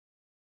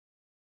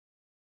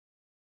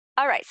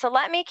All right, so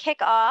let me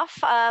kick off.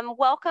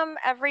 Welcome,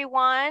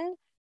 everyone.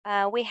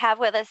 We have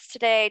with us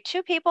today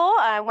two people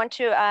I want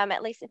to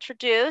at least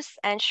introduce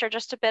and share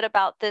just a bit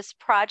about this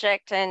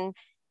project and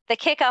the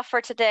kickoff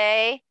for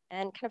today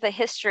and kind of the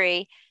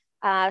history.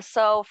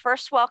 So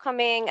first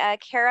welcoming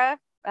Kara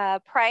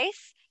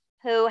Price,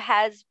 who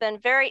has been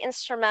very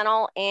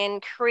instrumental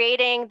in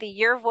creating the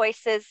Your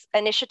Voices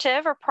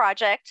initiative or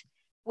project,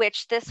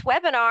 which this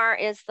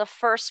webinar is the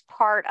first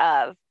part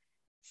of.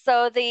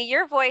 So the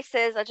Your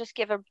Voices, I'll just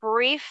give a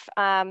brief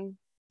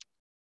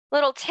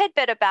little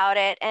tidbit about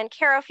it. And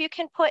Kara, if you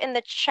can put in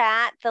the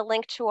chat the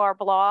link to our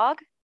blog.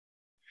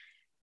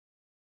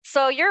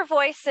 So Your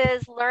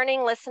Voices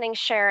Learning, Listening,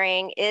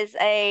 Sharing is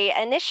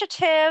an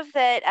initiative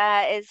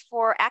that is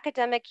for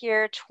academic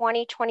year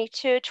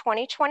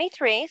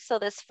 2022-2023, so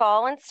this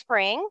fall and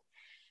spring,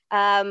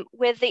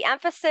 with the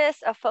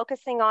emphasis of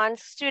focusing on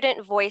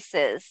student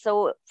voices.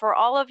 So for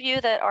all of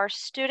you that are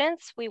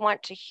students, we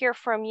want to hear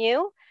from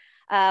you.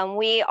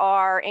 We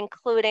are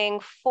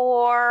including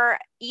 4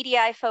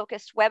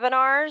 EDI-focused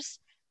webinars.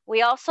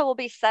 We also will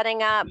be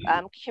setting up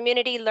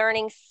community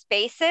learning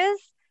spaces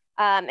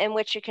in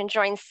which you can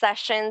join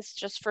sessions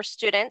just for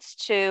students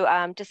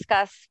to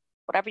discuss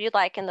whatever you'd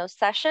like in those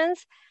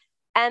sessions.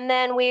 And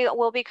then we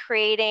will be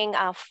creating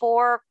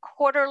 4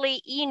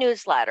 quarterly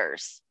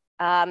e-newsletters.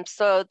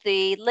 So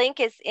the link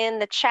is in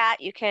the chat.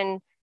 You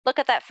can look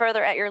at that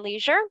further at your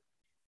leisure.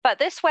 But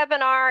this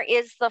webinar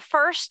is the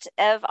first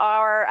of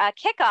our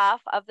kickoff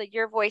of the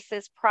Your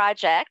Voices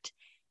project.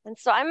 And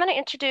so I'm going to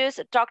introduce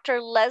Dr.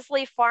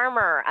 Lesley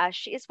Farmer.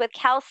 She is with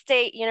Cal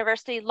State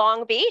University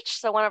Long Beach,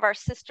 so one of our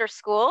sister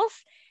schools.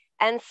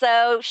 And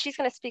so she's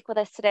going to speak with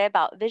us today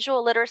about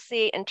visual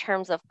literacy in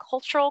terms of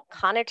cultural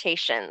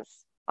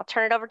connotations. I'll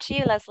turn it over to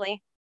you,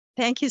 Lesley.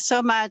 Thank you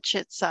so much.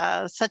 It's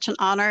such an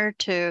honor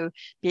to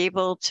be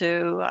able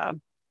to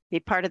be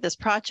part of this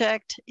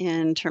project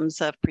in terms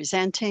of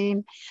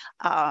presenting.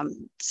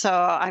 So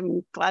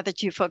I'm glad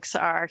that you folks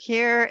are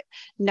here.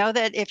 Know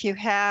that if you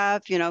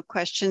have,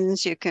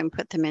 questions, you can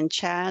put them in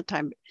chat.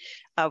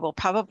 I will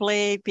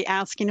probably be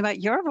asking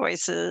about your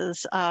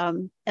voices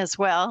as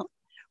well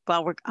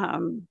while we're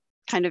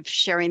kind of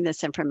sharing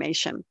this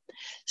information.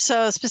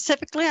 So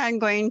specifically, I'm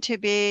going to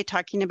be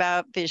talking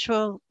about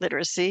visual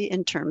literacy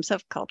in terms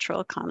of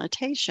cultural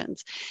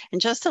connotations. And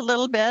just a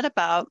little bit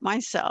about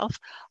myself.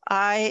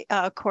 I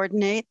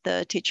coordinate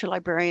the Teacher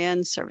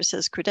Librarian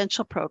Services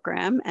Credential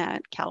Program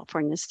at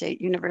California State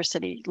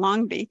University,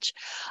 Long Beach.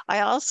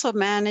 I also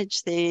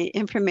manage the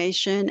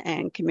Information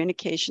and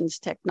Communications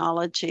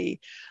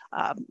Technology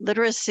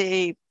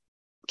Literacy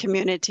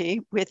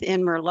community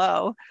within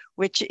Merlot,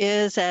 which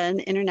is an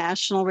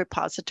international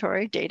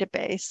repository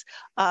database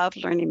of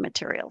learning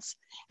materials.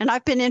 And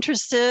I've been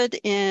interested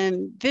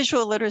in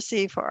visual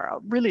literacy for a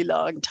really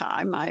long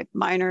time. My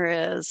minor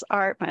is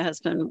art. My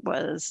husband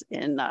was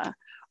in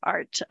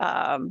art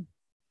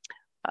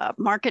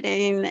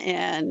marketing,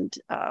 and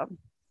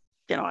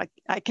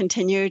I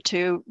continue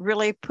to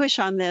really push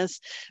on this,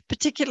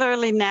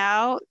 particularly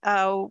now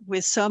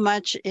with so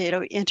much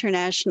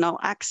international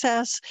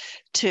access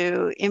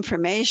to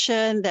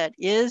information that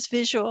is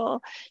visual.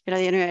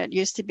 The internet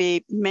used to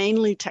be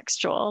mainly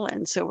textual,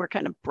 and so we're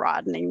kind of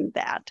broadening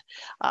that.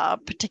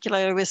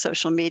 Particularly with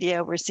social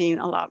media, we're seeing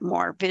a lot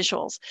more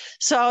visuals.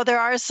 So there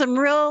are some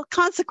real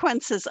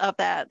consequences of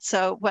that.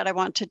 So what I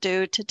want to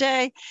do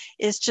today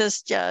is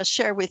just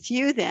share with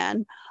you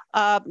then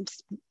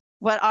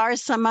what are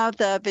some of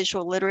the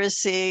visual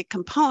literacy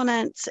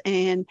components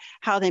and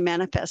how they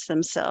manifest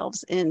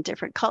themselves in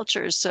different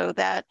cultures so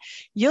that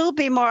you'll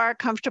be more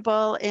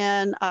comfortable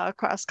in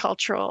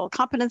cross-cultural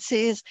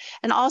competencies.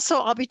 And also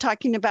I'll be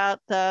talking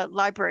about the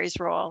library's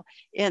role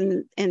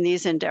in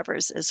these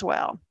endeavors as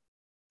well.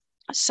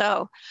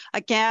 So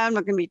again,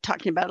 we're going to be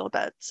talking about a little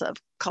bit of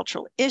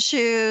cultural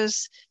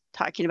issues,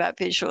 talking about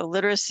visual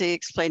literacy,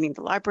 explaining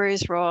the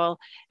library's role,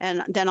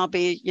 and then I'll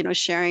be,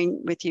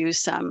 sharing with you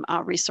some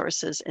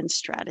resources and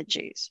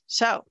strategies.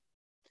 So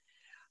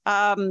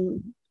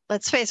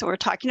let's face it, we're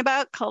talking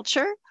about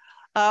culture.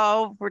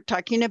 We're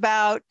talking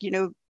about,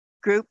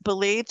 group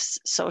beliefs,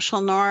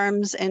 social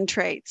norms, and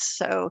traits.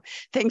 So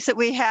things that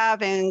we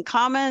have in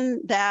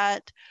common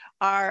that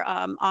are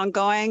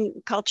ongoing.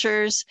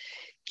 Cultures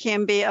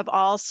can be of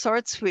all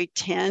sorts. We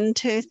tend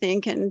to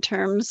think in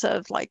terms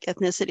of like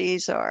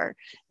ethnicities or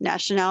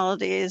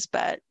nationalities,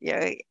 but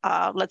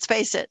let's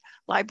face it,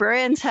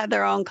 librarians have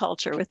their own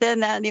culture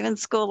within that, and even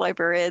school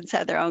librarians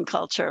have their own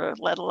culture,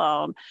 let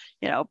alone,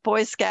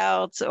 Boy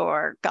Scouts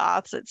or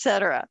Goths,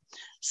 etc.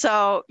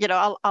 So,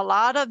 a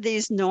lot of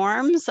these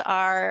norms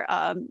are,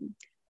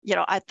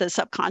 at the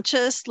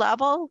subconscious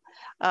level,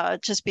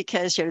 just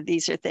because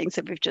these are things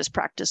that we've just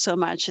practiced so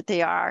much that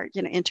they are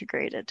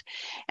integrated.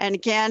 And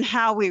again,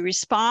 how we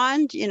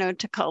respond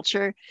to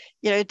culture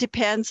it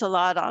depends a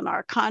lot on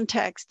our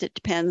context. It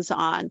depends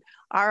on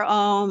our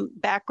own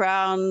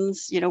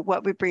backgrounds,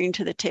 what we bring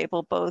to the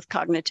table both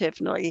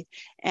cognitively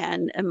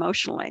and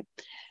emotionally.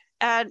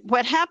 And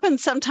what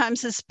happens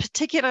sometimes is,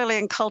 particularly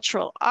in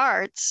cultural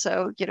arts,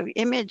 so,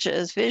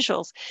 images,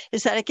 visuals,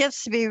 is that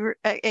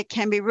it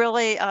can be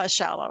really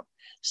shallow.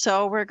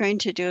 So we're going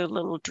to do a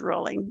little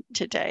drilling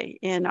today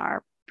in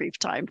our brief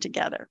time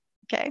together,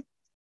 okay?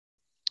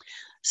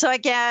 So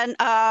again,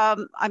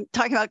 I'm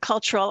talking about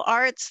cultural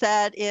arts.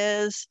 That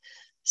is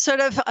sort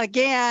of,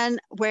 again,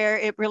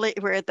 where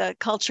the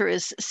culture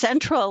is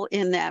central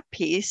in that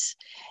piece.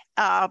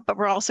 But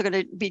we're also going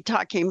to be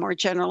talking more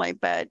generally,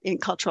 but in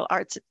cultural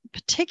arts in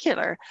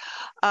particular,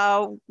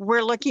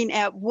 we're looking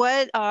at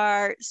what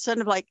are sort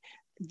of like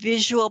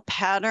visual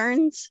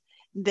patterns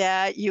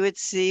that you would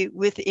see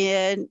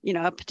within,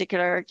 a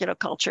particular,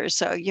 culture.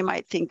 So you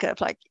might think of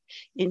like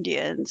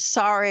Indian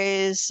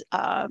saris.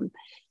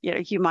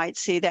 You might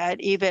see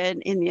that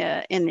even in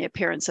the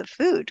appearance of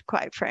food,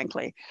 quite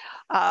frankly.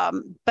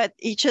 But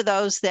each of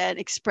those that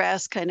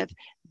express kind of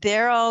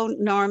their own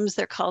norms,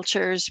 their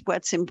cultures,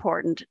 what's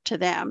important to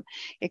them.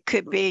 It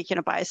could be,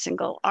 by a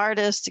single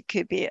artist. It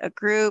could be a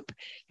group.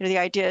 The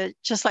idea,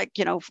 just like,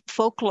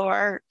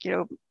 folklore,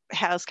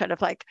 has kind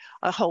of like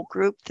a whole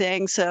group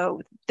thing.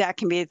 So that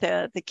can be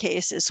the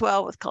case as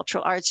well with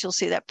cultural arts. You'll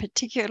see that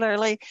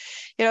particularly,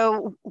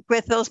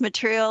 with those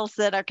materials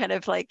that are kind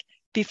of like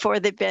before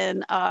they've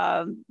been,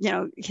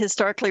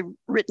 historically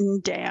written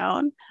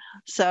down.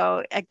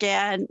 So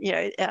again,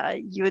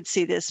 you would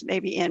see this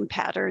maybe in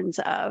patterns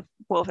of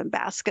woven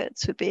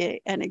baskets would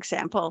be an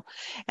example.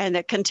 And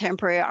the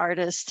contemporary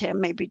artists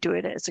maybe do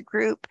it as a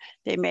group.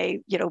 They may,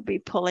 be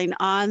pulling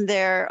on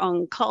their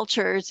own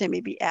cultures. They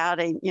may be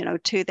adding,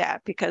 to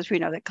that, because we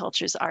know that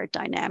cultures are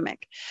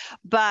dynamic.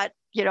 But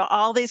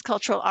all these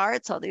cultural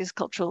arts, all these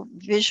cultural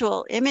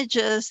visual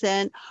images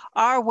then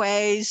are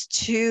ways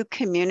to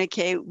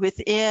communicate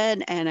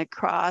within and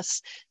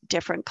across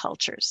different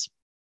cultures.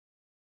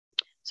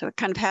 So we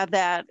kind of have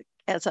that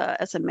as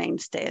a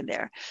mainstay in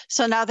there.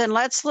 So now then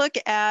let's look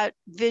at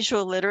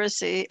visual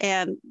literacy,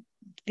 and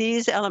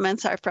these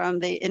elements are from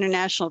the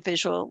International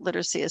Visual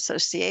Literacy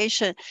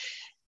Association.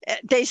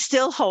 They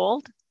still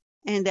hold.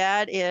 And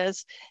that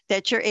is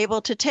that you're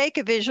able to take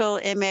a visual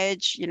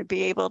image,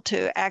 be able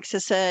to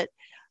access it,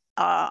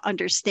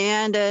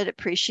 understand it,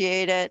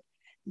 appreciate it,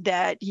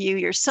 that you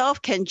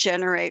yourself can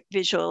generate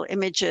visual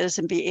images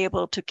and be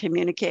able to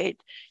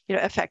communicate,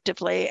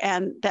 effectively.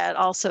 And that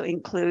also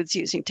includes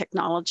using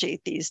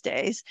technology these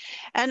days.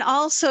 And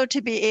also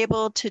to be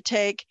able to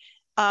take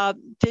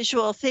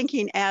visual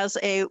thinking as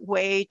a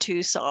way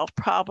to solve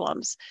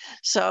problems.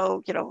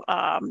 So,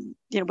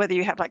 whether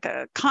you have like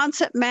a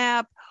concept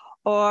map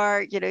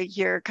or,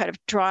 you're kind of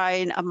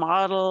drawing a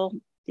model,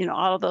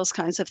 all of those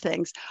kinds of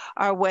things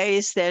are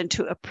ways then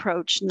to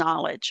approach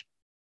knowledge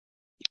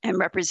and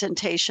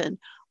representation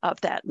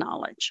of that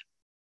knowledge.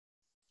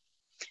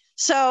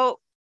 So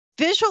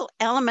visual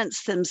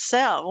elements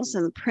themselves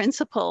and the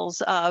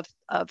principles of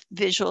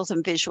visuals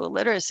and visual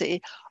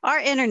literacy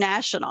are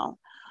international.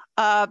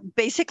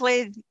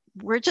 Basically,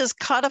 we're just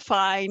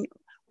codifying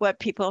what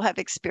people have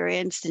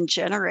experienced and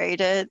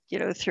generated,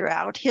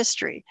 throughout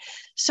history.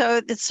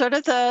 So it's sort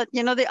of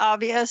the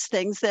obvious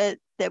things that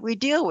we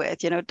deal with,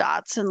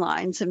 dots and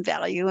lines and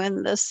value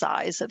and the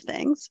size of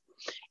things.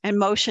 And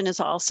motion is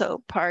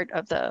also part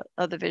of the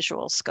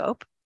visual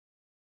scope.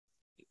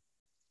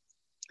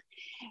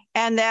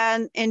 And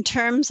then in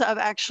terms of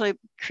actually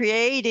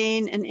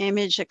creating an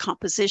image, a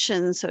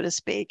composition, so to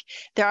speak,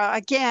 there are,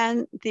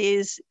 again,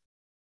 these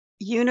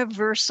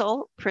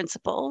universal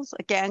principles,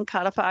 again,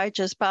 codified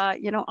just by,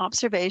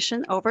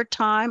 observation over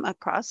time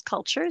across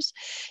cultures.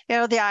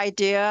 The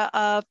idea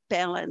of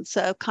balance,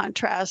 of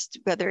contrast,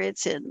 whether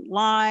it's in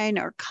line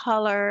or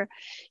color,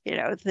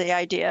 the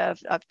idea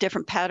of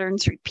different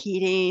patterns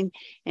repeating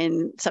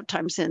and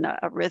sometimes in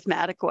a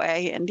rhythmic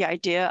way, and the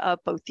idea of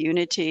both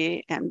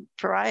unity and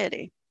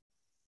variety.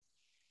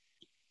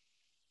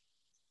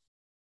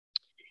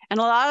 And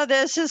a lot of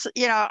this is,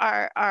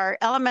 are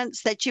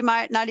elements that you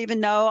might not even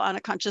know on a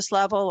conscious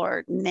level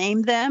or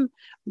name them,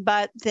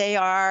 but they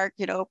are,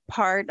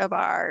 part of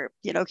our,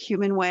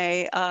 human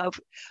way of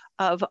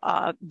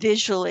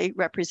visually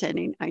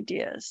representing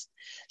ideas.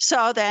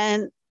 So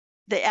then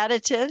the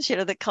additives,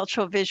 the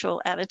cultural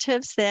visual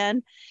additives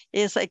then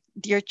is like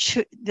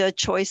the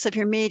choice of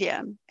your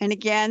medium. And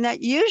again,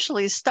 that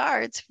usually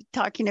starts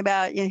talking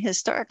about,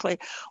 historically,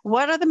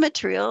 what are the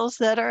materials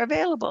that are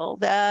available,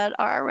 that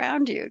are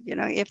around you?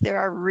 If there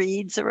are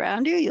reeds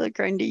around you, you're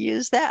going to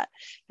use that.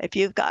 If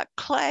you've got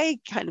clay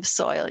kind of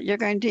soil, you're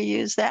going to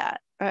use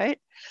that, right?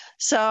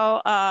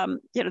 So,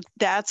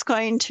 that's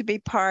going to be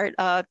part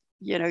of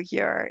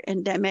your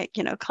endemic,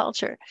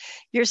 culture,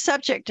 your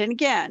subject. And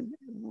again,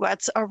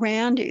 what's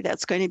around you,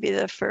 that's going to be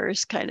the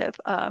first kind of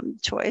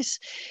choice.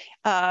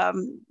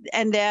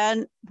 And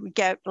then we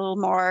get a little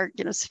more,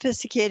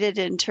 sophisticated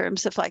in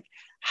terms of like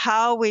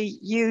how we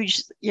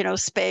use,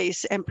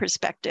 space and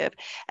perspective.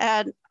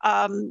 And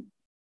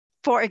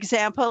for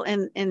example,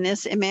 in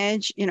this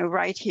image,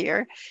 right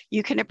here,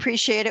 you can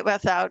appreciate it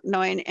without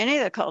knowing any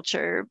of the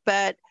culture,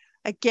 but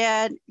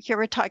again, here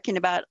we're talking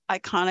about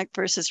iconic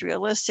versus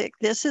realistic.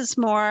 This is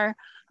more,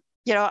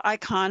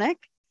 iconic.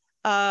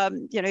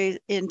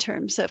 in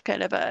terms of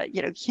kind of a,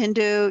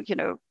 Hindu,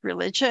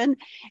 religion,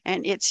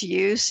 and its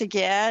use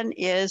again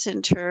is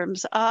in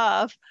terms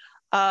of,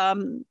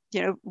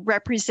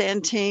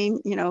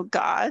 representing,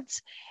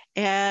 gods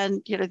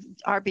and,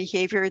 our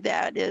behavior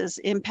that is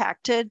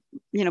impacted,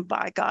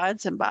 by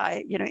gods and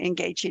by,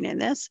 engaging in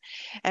this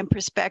and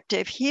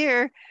perspective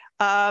here.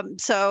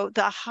 So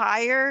the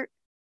higher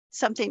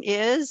something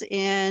is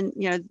in,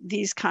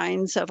 these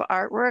kinds of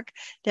artwork,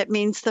 that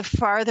means the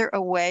farther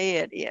away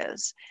it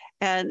is.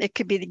 And it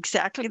could be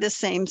exactly the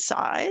same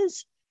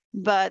size,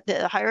 but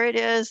the higher it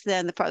is,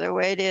 then the farther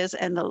away it is,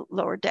 and the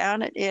lower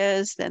down it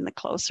is, then the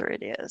closer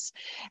it is.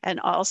 And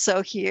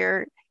also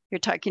here, you're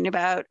talking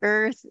about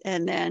earth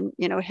and then,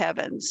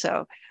 heaven.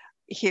 So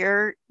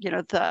here,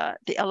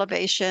 the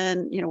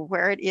elevation,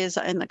 where it is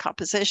in the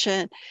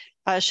composition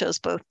shows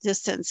both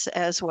distance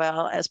as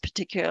well as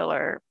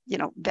particular,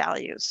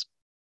 values.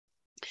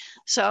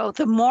 So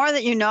the more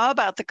that you know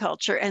about the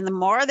culture and the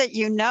more that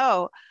you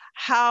know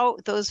how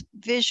those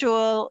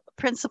visual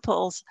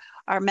principles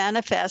are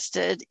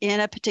manifested in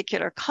a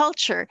particular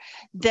culture,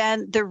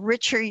 then the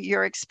richer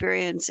your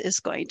experience is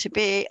going to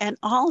be. And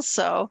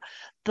also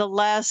the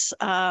less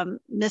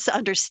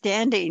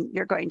misunderstanding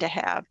you're going to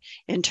have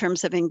in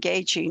terms of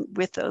engaging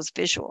with those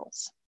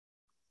visuals.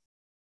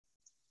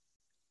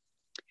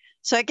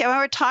 So again, when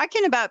we're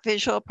talking about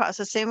visual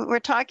processing, we're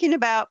talking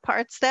about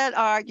parts that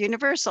are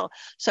universal.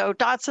 So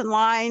dots and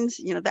lines,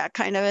 that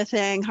kind of a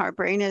thing, how our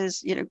brain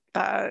is,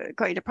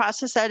 going to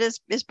process that is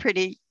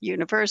pretty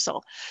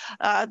universal.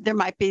 There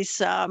might be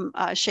some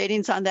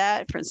shadings on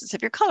that. For instance,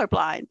 if you're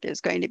colorblind, there's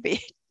going to be,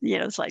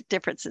 slight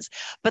differences.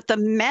 But the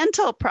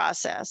mental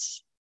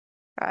process,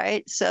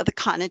 right? So the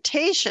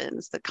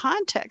connotations, the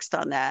context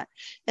on that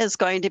is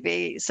going to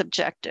be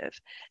subjective.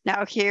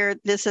 Now here,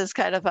 this is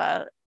kind of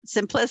a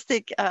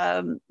simplistic,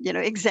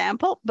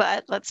 example,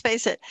 but let's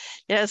face it,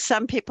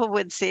 some people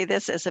would see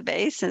this as a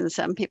vase and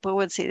some people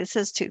would see this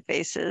as two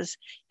faces,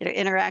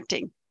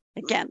 interacting.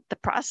 Again, the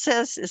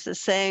process is the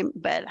same,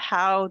 but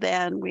how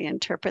then we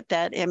interpret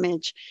that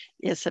image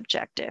is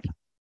subjective.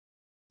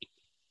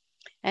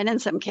 And in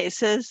some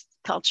cases,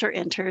 culture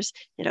enters,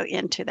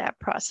 into that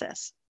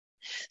process.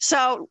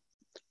 So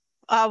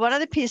one of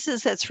the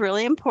pieces that's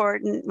really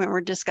important when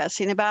we're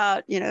discussing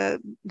about,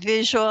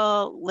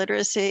 visual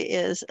literacy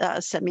is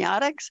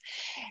semiotics.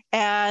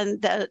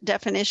 And the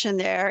definition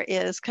there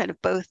is kind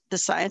of both the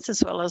science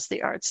as well as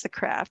the arts, the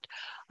craft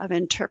of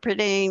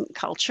interpreting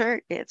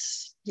culture.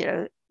 It's,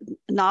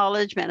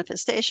 knowledge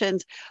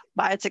manifestations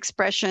by its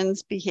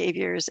expressions,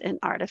 behaviors, and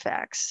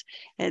artifacts.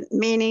 And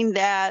meaning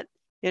that,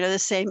 the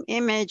same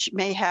image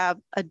may have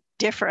a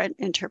different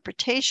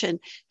interpretation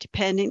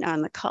depending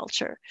on the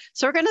culture.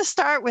 So we're going to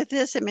start with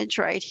this image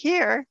right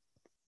here,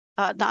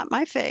 not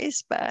my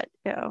face, but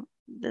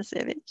this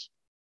image.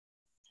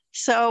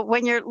 So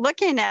when you're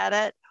looking at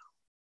it,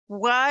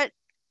 what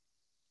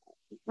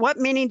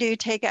meaning do you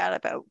take out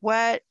of it?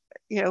 What,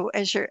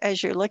 as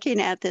you're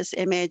looking at this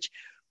image,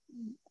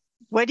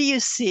 what do you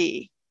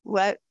see?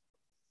 What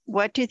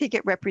do you think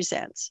it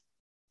represents?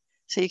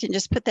 So you can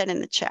just put that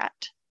in the chat.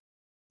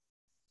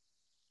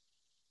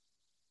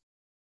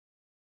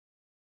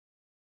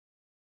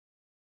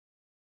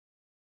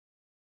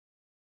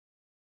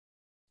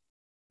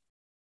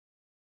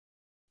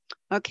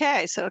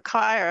 Okay, so a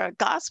choir, a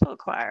gospel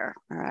choir,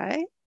 all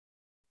right?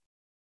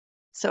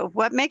 So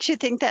what makes you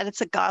think that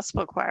it's a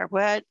gospel choir?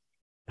 What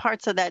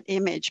parts of that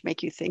image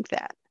make you think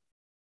that?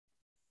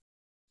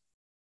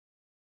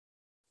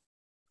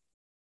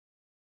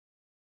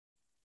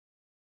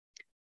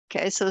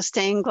 Okay, so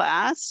stained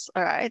glass,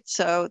 all right,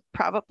 so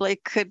probably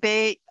could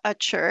be a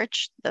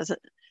church, does it?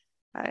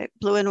 All right,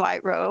 blue and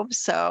white robes,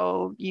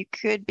 so you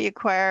could be a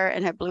choir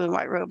and have blue and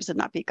white robes and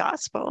not be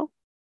gospel.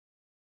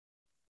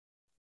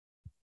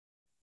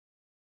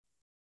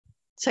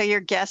 So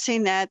you're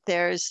guessing that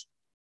there's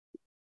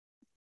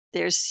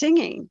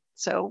singing.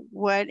 So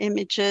what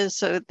images?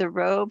 So the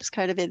robes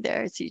kind of in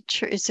there.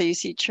 So you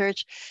see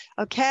church.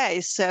 Okay,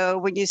 so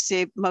when you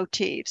see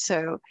motifs,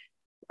 so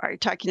are you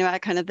talking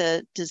about kind of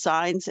the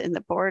designs in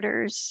the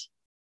borders?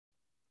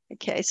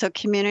 Okay, so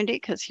community,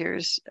 because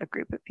here's a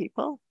group of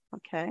people.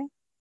 Okay.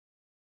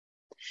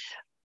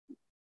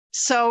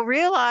 So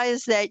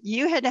realize that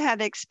you had to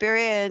have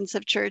experience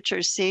of church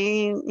or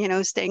seeing,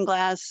 stained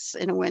glass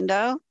in a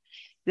window,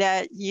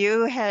 that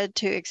you had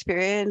to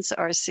experience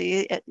or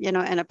see, in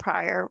a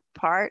prior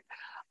part,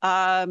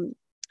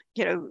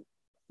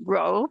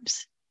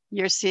 robes.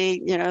 You're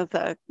seeing,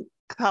 the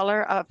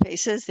color of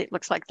faces. It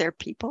looks like they're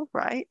people,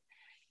 right?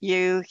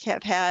 You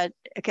have had,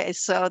 okay,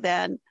 so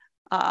then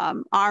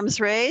arms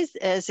raised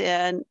as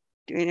in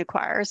doing a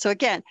choir. So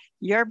again,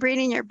 you're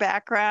bringing your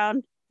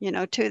background,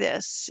 to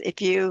this.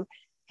 If you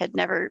had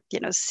never,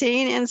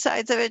 seen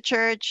insides of a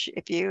church,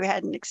 if you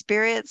hadn't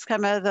experienced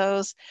some of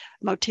those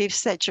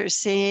motifs that you're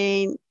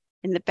seeing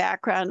in the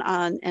background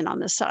on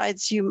the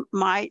sides, you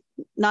might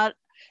not,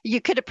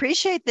 you could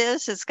appreciate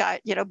this. It's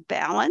got,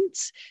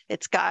 balance.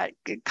 It's got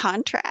good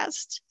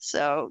contrast.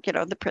 So,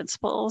 the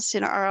principles,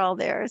 are all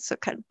there. So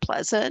kind of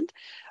pleasant.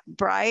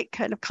 bright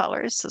kind of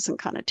colors, so some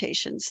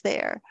connotations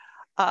there.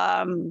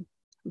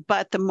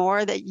 But the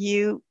more that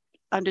you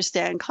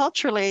understand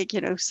culturally,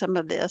 some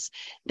of this,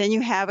 then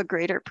you have a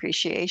greater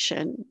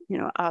appreciation,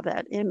 of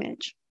that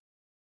image.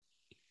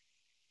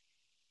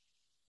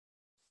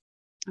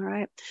 All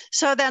right.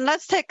 So then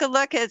let's take a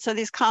look at some of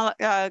these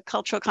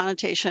cultural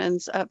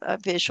connotations of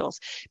visuals,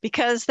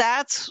 because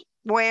that's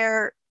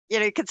where,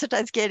 you can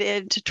sometimes get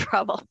into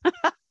trouble.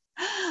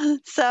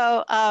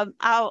 So,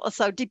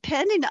 so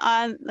depending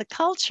on the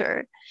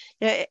culture,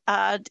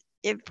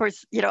 for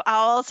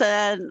owls,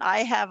 and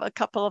I have a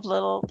couple of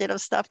little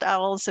stuffed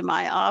owls in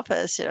my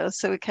office,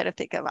 so we kind of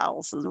think of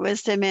owls as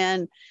wisdom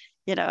in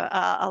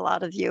a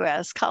lot of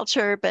U.S.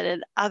 culture, but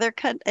in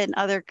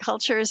other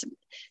cultures,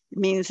 it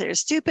means they're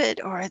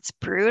stupid or it's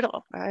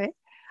brutal, right?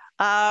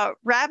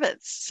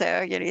 Rabbits,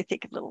 so you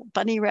think of little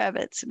bunny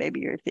rabbits.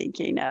 Maybe you're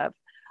thinking of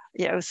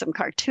some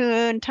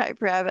cartoon type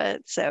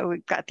rabbits. So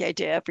we've got the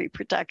idea of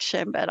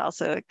reproduction, but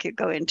also it could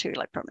go into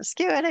like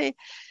promiscuity. It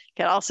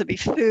could also be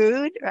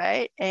food,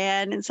 right?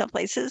 And in some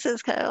places,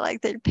 it's kind of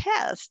like they're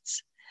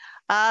pests.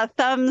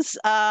 Thumbs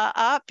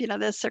up,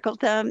 the circle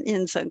thumb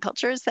in some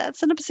cultures,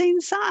 that's an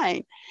obscene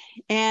sign.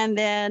 And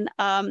then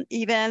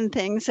even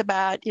things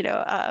about,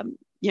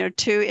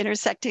 two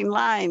intersecting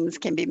lines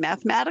can be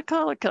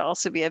mathematical. It could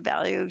also be a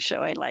value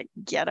showing like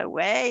get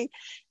away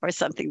or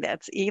something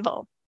that's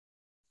evil.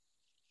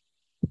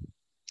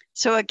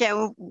 So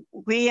again,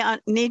 we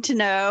need to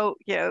know,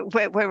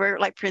 where we're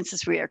like, for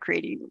instance, we are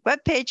creating web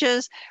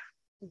pages,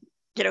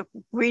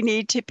 we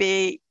need to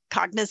be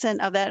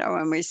cognizant of that, or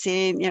when we're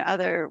seeing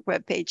other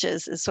web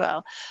pages as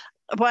well.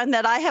 One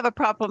that I have a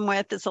problem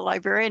with as a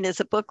librarian is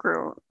a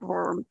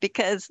bookworm,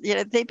 because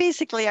they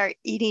basically are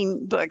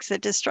eating books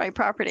that destroy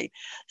property.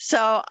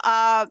 So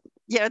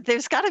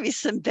there's got to be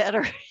some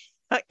better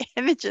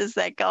images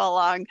that go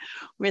along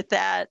with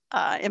that.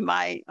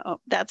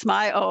 That's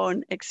my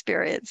own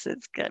experience.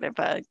 It's kind of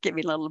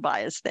giving a little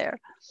bias there.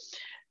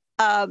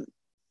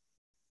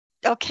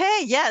 Okay,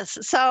 yes.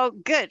 So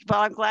good.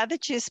 Well, I'm glad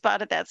that you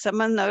spotted that.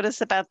 Someone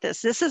noticed about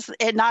this. This is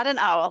not an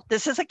owl.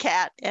 This is a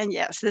cat. And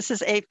yes, this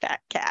is a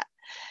fat cat.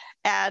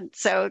 And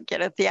so,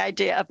 the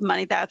idea of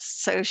money,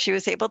 so she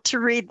was able to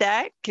read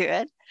that.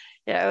 Good.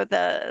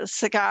 The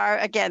cigar,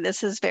 again,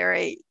 this is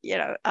very,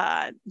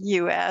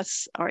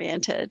 U.S.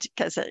 oriented,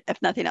 because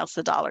if nothing else,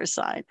 the dollar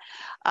sign.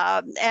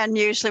 And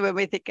usually when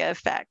we think of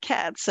fat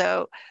cat,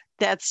 so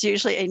that's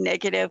usually a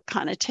negative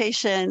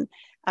connotation.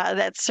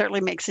 That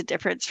certainly makes a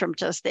difference from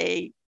just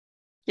a,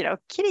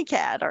 kitty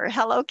cat or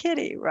Hello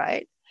Kitty,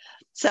 right?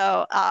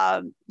 So,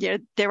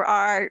 there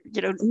are,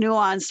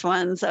 nuanced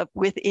ones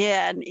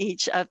within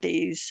each of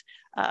these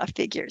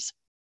figures.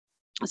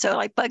 So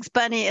like Bugs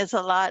Bunny is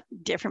a lot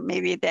different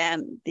maybe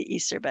than the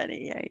Easter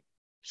Bunny, right?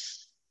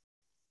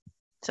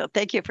 So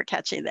thank you for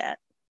catching that.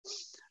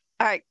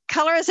 All right,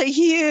 color is a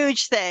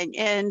huge thing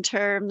in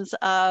terms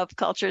of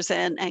cultures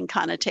and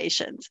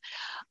connotations.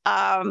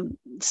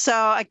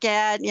 So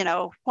again,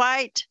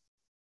 white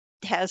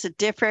has a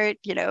different,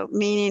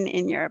 meaning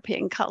in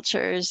European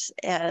cultures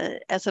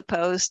as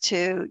opposed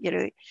to,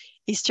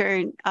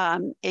 Eastern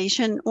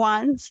Asian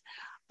ones.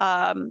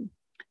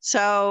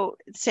 So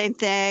same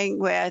thing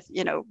with,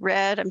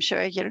 red, I'm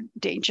sure,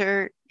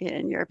 danger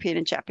in European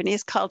and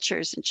Japanese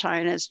cultures. In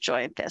China's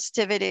joy and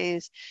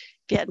festivities.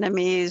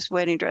 Vietnamese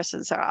wedding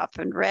dresses are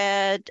often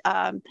red.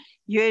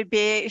 You'd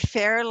be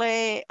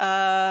fairly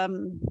brash,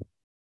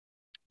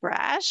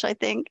 I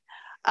think,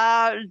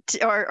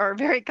 or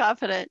very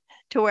confident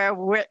to wear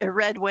a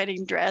red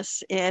wedding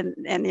dress in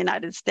the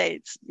United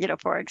States,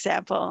 for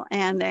example.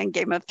 And then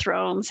Game of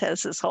Thrones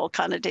has this whole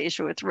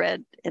connotation with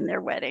red in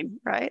their wedding,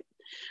 right?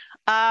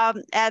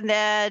 And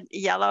then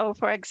yellow,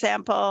 for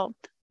example,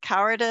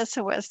 cowardice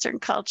in Western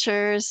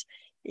cultures.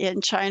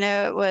 In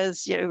China, it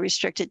was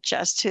restricted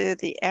just to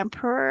the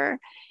emperor,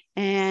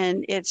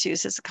 and it's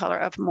used as a color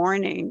of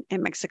mourning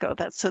in Mexico.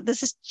 So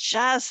this is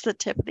just the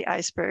tip of the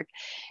iceberg.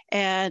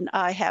 And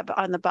I have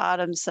on the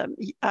bottom some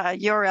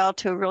URL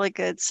to a really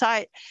good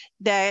site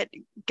that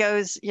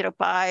goes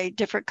by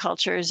different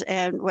cultures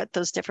and what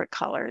those different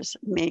colors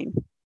mean.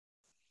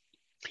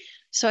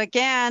 So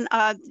again,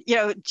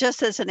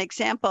 just as an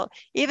example,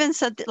 even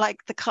something like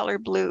the color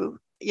blue,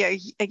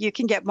 you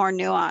can get more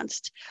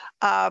nuanced.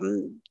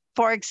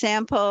 For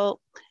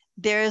example,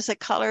 there's a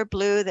color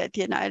blue that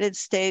the United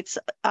States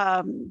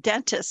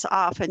dentists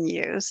often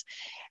use,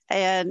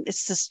 and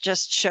it's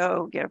just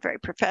show very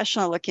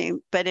professional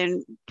looking. But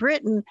in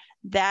Britain,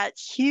 that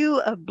hue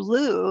of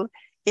blue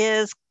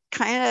is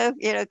kind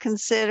of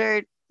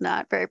considered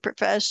not very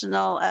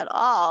professional at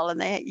all, and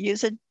they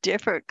use a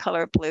different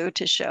color blue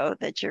to show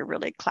that you're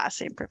really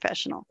classy and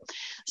professional.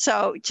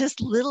 So just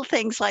little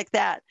things like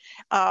that.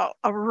 A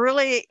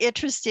really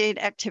interesting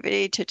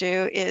activity to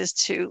do is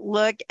to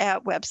look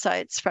at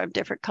websites from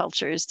different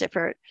cultures,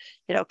 different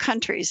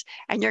countries,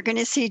 and you're going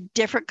to see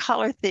different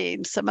color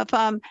themes. Some of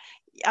them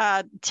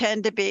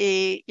tend to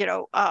be,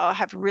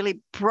 have really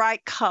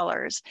bright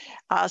colors.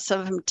 Some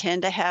of them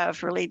tend to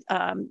have really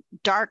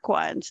dark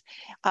ones.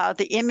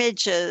 The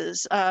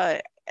images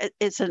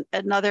it's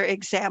another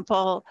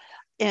example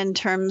in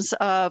terms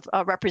of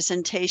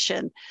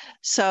representation.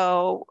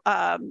 So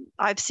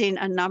I've seen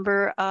a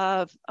number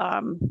of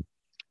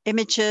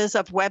images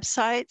of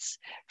websites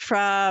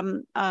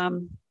from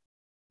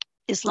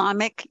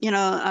Islamic,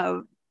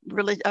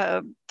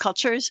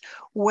 cultures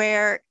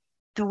where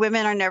the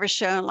women are never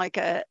shown like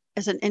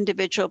as an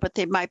individual, but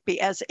they might be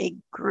as a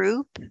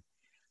group,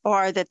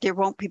 or that there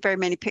won't be very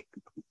many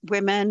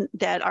women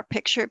that are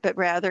pictured, but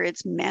rather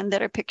it's men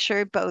that are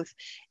pictured, both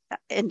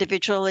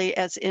individually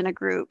as in a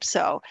group.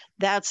 So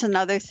that's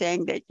another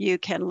thing that you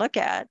can look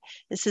at,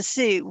 is to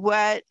see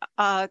what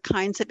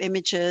kinds of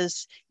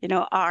images,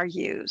 are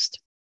used.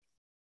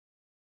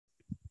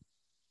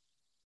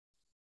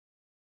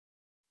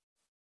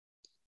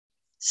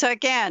 So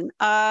again,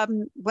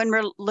 when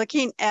we're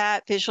looking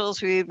at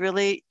visuals, we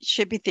really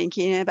should be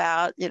thinking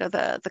about,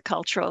 the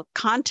cultural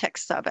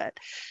context of it.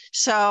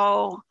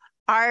 So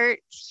are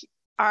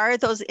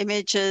those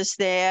images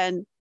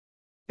then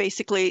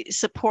basically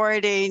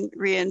supporting,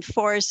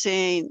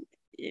 reinforcing,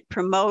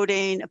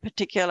 promoting a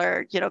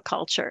particular,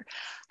 culture?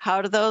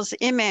 How do those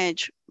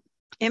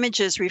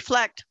images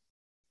reflect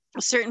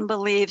certain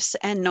beliefs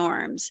and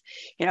norms?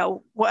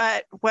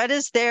 What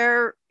is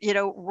their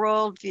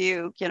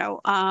worldview?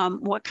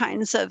 What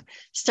kinds of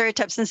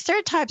stereotypes? And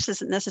stereotypes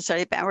isn't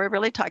necessarily bad. We're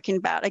really talking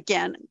about,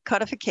 again,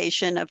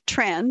 codification of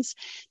trends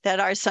that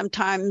are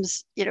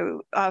sometimes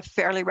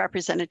fairly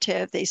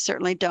representative. They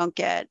certainly don't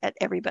get at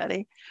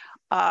everybody.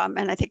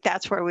 And I think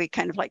that's where we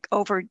kind of like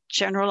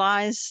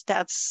overgeneralize.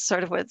 That's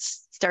sort of what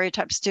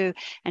stereotypes do.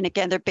 And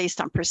again, they're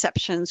based on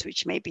perceptions,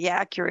 which may be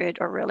accurate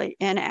or really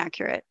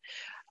inaccurate.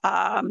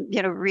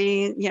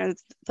 Reading,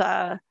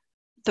 the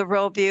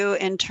worldview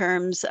in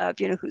terms of,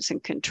 who's in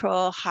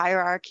control,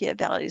 hierarchy of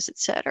values,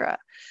 etc.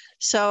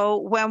 So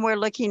when we're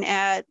looking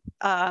at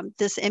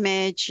this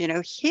image,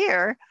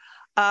 here,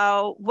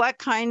 what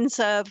kinds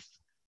of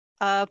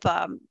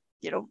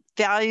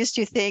values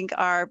do you think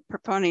are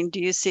proponing?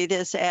 Do you see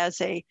this as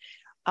a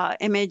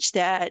image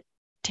that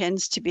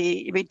tends to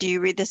be, do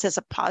you read this as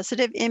a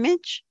positive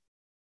image?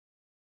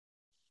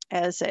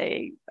 As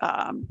a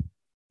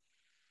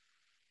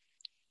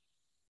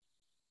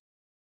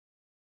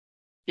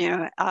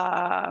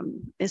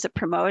is it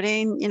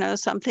promoting,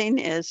 something?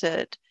 Is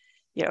it,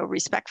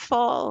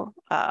 respectful?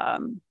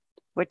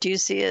 What do you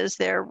see as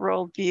their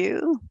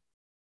worldview?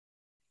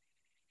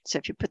 So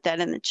if you put that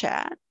in the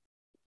chat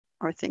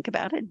or think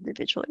about it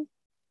individually.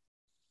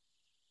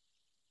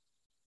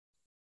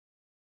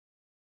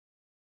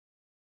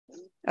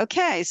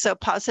 Okay, so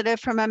positive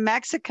from a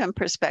Mexican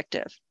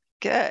perspective.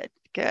 Good,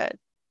 good.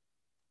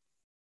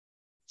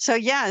 So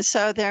yeah,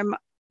 so they're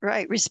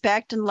right,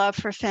 respect and love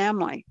for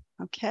family.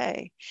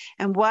 Okay.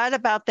 And what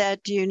about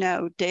that? Do you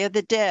know? Day of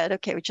the Dead,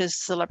 okay, which is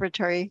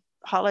celebratory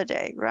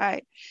holiday,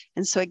 right?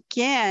 And so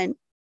again,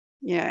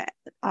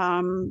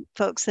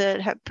 folks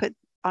that have put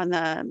on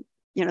the,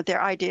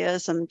 their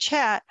ideas in the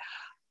chat,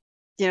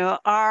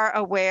 are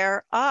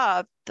aware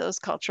of those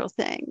cultural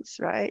things,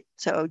 right?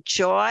 So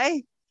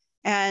joy,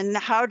 and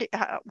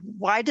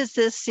why does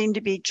this seem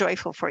to be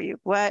joyful for you?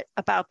 What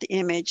about the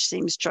image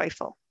seems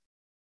joyful?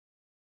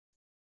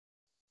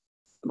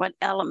 What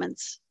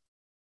elements?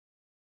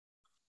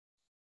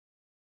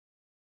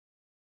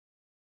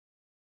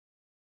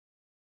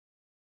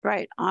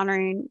 Right,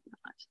 honoring.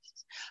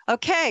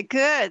 Okay,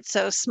 good.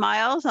 So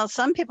smiles. Now,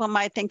 some people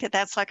might think that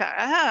that's like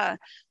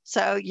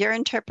so you're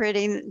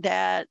interpreting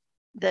that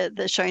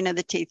the showing of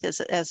the teeth as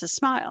a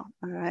smile.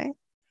 All right.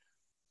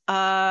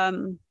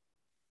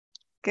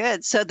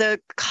 Good. So the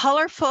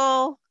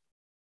colorful,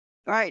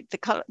 right?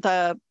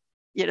 The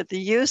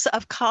use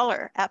of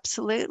color.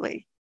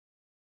 Absolutely.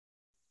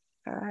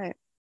 All right.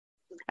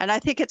 And I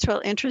think it's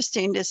real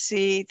interesting to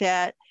see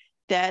that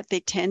they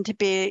tend to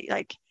be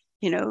like,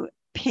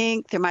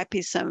 pink. There might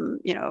be some,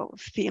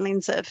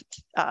 feelings of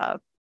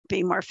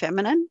being more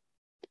feminine.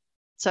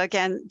 So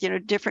again,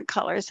 different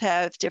colors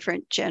have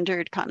different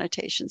gendered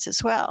connotations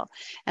as well.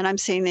 And I'm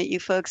seeing that you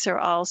folks are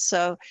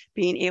also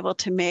being able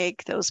to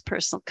make those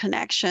personal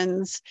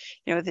connections,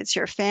 if it's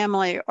your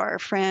family or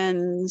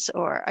friends,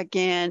 or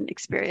again,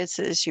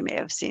 experiences. You may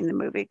have seen the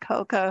movie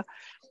Coco.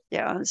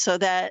 So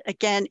that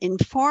again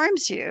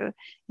informs you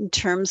in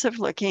terms of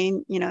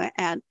looking,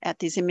 at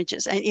these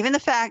images, and even the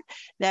fact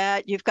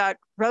that you've got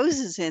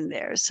roses in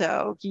there.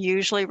 So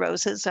usually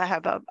roses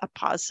have a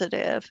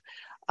positive,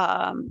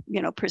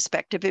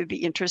 perspective. It'd be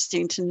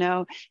interesting to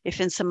know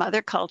if in some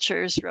other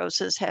cultures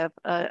roses have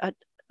a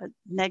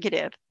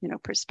negative,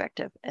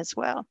 perspective as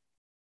well,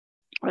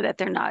 or that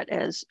they're not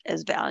as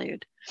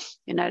valued.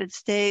 United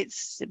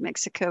States,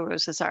 Mexico,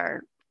 roses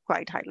are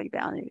quite highly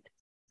valued.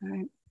 All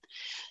right.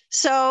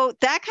 So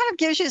that kind of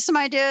gives you some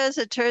ideas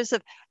in terms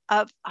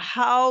of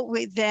how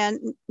we then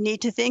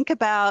need to think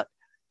about,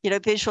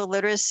 visual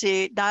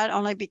literacy, not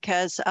only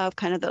because of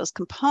kind of those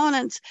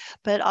components,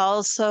 but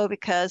also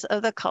because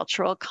of the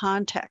cultural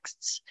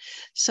contexts.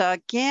 So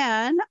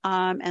again,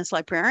 as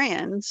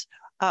librarians,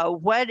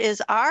 what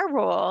is our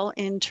role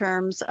in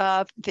terms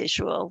of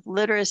visual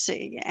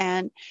literacy?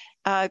 And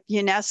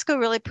UNESCO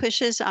really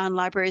pushes on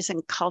libraries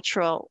and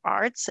cultural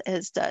arts,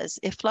 as does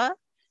IFLA,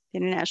 the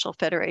International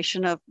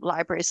Federation of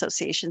Library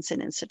Associations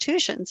and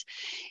Institutions.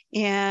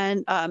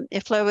 And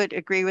IFLA would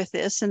agree with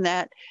this in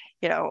that,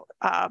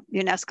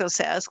 UNESCO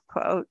says,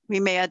 quote, "We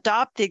may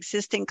adopt the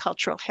existing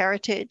cultural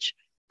heritage,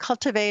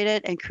 cultivate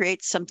it, and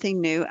create something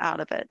new out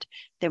of it.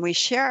 Then we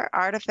share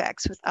our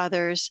artifacts with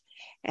others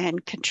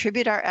and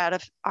contribute our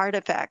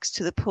artifacts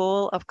to the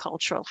pool of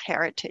cultural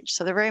heritage."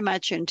 So they're very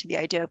much into the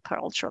idea of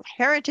cultural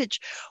heritage,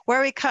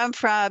 where we come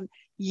from,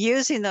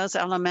 using those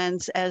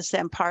elements as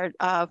then part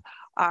of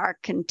our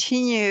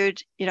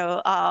continued,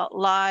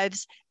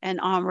 lives and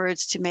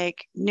onwards to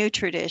make new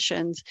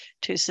traditions,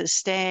 to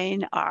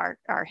sustain our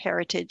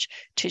heritage,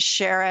 to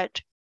share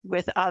it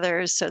with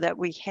others so that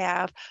we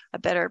have a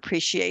better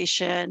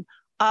appreciation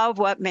of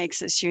what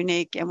makes us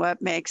unique and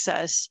what makes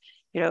us,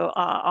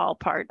 all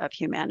part of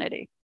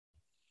humanity.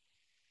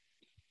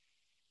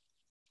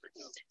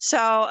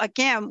 So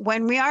again,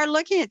 when we are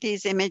looking at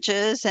these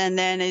images, and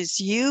then as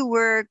you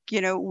work,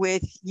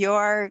 with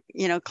your,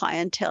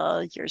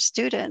 clientele, your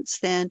students,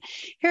 then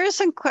here are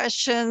some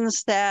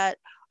questions that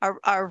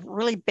are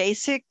really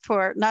basic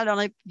for not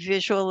only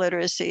visual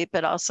literacy,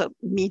 but also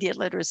media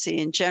literacy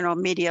in general.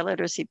 Media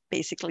literacy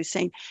basically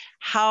saying,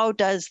 how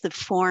does the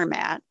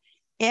format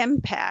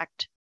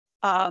impact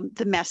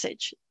the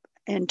message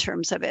in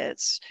terms of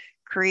its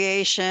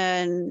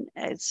creation,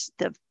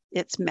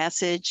 its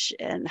message,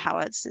 and how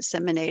it's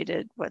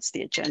disseminated, what's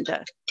the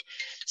agenda.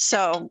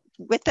 So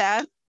with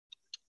that,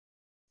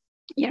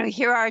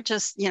 here are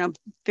just,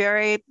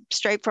 very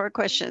straightforward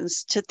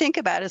questions to think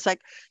about. It's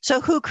like,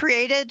 so who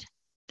created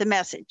the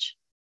message,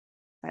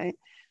 right?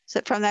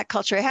 So from that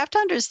culture, I have to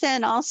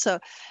understand also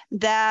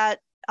that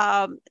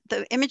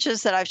the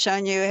images that I've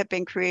shown you have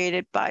been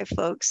created by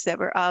folks that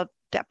were of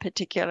that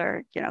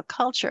particular,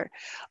 culture.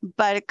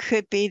 But it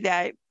could be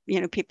that,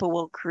 people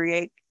will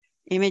create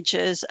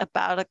images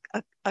about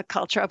a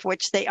culture of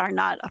which they are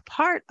not a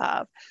part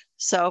of.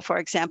 So for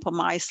example,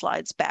 my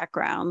slides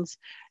backgrounds,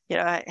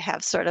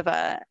 have sort of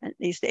an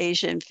East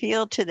Asian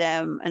feel to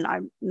them, and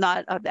I'm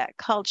not of that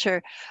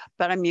culture,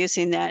 but I'm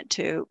using that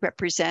to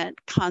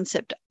represent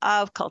concept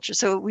of culture.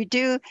 So we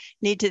do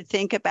need to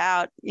think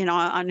about,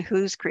 on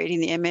who's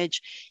creating the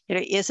image.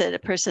 Is it a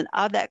person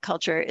of that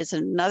culture? Is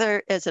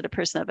it a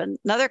person of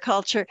another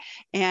culture,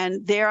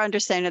 and their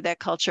understanding of that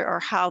culture, or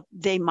how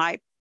they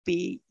might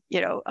be,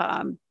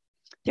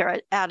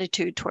 their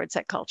attitude towards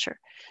that culture.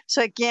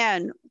 So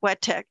again,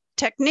 what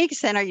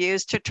techniques then are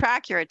used to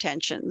track your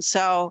attention.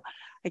 So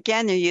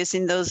again, they're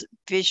using those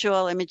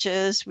visual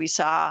images we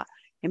saw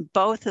in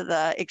both of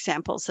the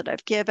examples that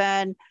I've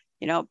given,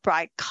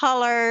 bright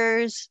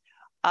colors,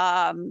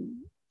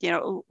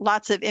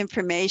 lots of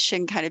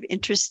information, kind of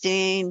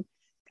interesting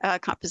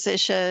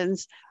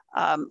compositions,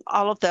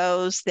 all of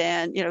those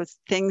then,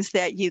 things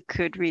that you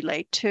could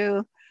relate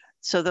to.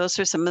 So those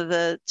are some of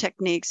the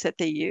techniques that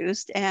they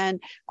used. And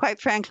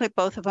quite frankly,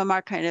 both of them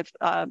are kind of,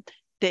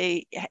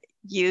 they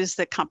use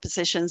the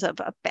compositions of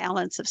a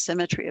balance, of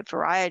symmetry, of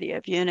variety,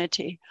 of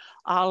unity,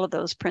 all of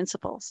those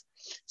principles.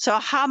 So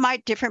how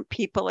might different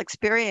people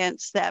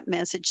experience that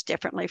message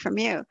differently from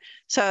you?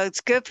 So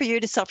it's good for you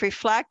to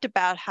self-reflect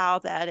about how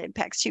that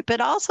impacts you, but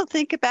also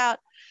think about,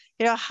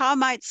 how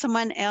might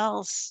someone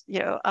else,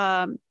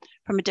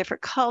 from a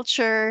different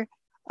culture,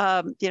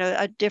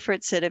 a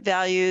different set of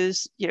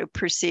values,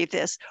 perceive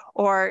this,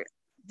 or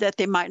that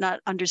they might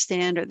not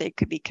understand, or they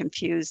could be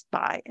confused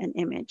by an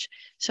image.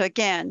 So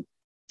again,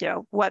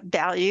 what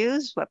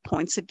values, what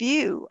points of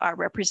view are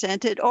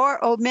represented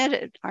or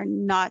omitted, are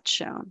not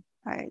shown,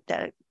 right?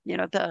 That,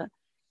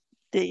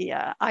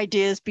 the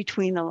ideas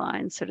between the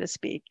lines, so to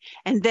speak.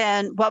 And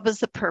then what was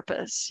the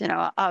purpose,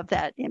 of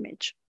that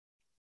image?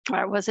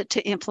 Or was it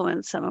to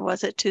influence someone?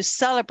 Was it to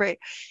celebrate?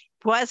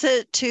 Was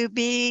it to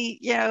be,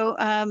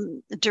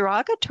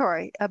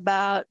 derogatory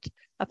about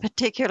a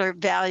particular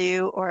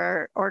value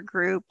or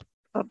group,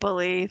 a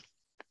belief,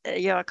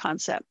 a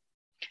concept?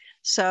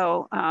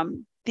 So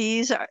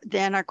these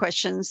are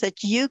questions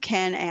that you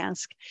can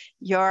ask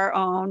your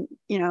own,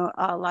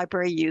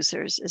 library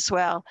users as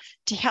well,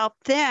 to help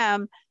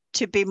them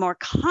to be more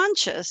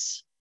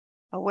conscious,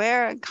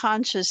 aware and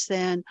conscious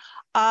then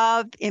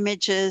of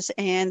images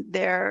and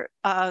their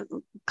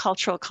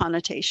cultural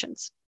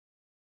connotations.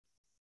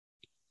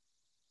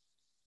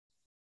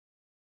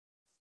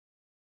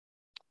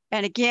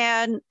 And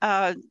again,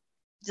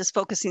 just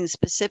focusing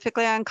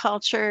specifically on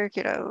culture,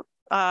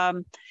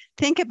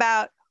 think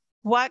about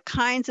what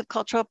kinds of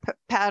cultural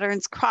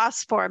patterns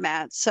cross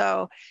formats.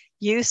 So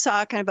you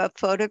saw kind of a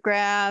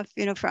photograph,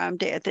 from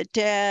Day of the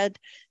Dead.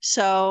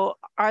 So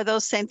are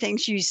those same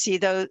things you see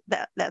that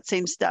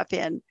same stuff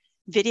in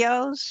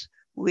videos?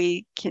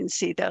 We can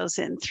see those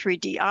in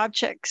 3D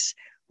objects.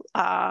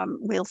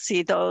 We'll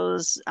see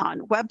those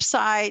on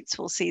websites.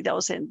 We'll see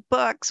those in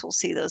books. We'll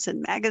see those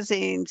in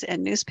magazines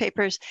and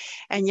newspapers.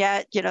 And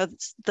yet,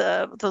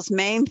 those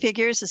main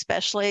figures,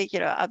 especially,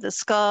 of the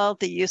skull,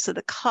 the use of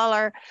the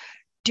color,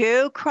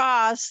 do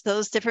cross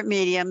those different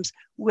mediums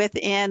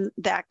within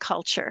that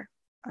culture,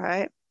 all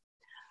right?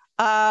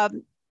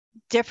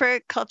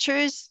 Different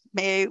cultures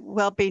may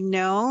well be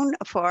known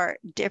for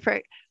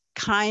different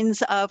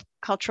kinds of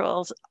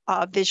cultural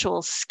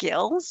visual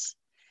skills.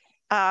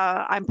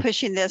 I'm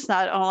pushing this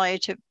not only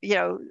to,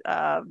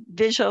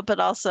 visual, but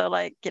also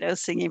like,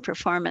 singing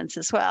performance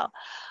as well.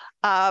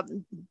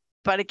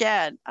 But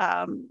again,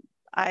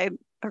 I'm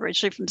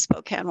originally from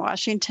Spokane,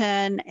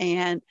 Washington,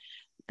 and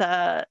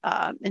the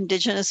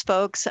indigenous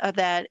folks of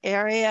that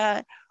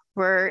area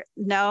were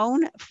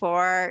known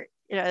for,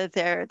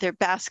 their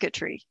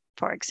basketry,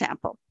 for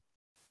example.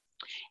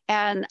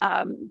 And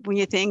when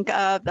you think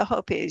of the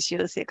Hopis,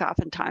 you think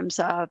oftentimes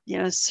of,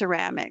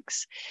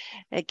 ceramics.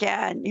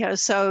 Again,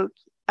 so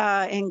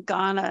in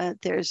Ghana,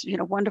 there's,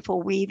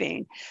 wonderful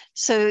weaving.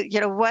 So,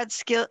 what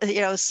skill,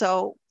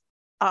 so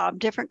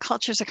different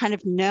cultures are kind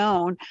of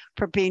known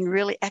for being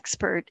really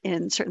expert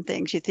in certain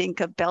things. You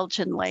think of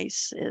Belgian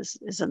lace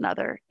is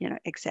another,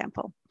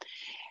 example.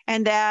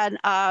 And then,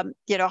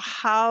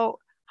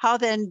 how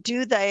then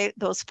do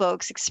those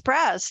folks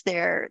express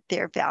their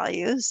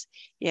values,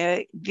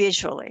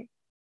 visually?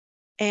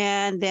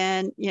 And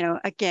then,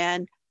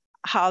 again,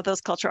 how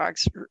those cultural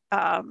arts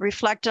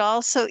reflect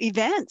also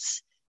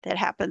events that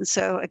happen.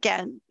 So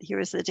again, here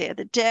is the Day of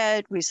the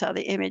Dead. We saw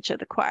the image of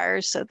the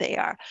choirs. So they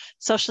are,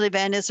 social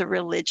event is a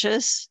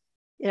religious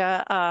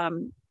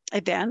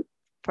event,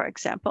 for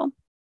example.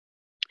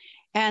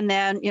 And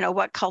then,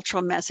 what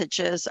cultural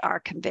messages are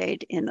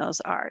conveyed in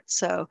those arts?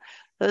 So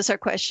those are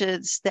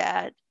questions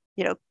that,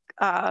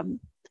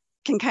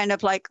 can kind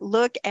of like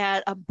look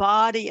at a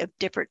body of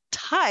different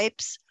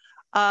types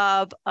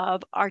of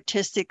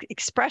artistic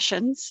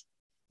expressions,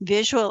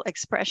 visual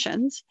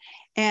expressions,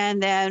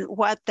 and then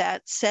what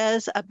that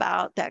says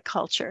about that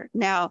culture.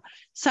 Now,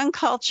 some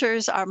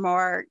cultures are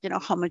more,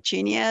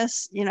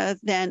 homogeneous,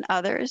 than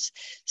others.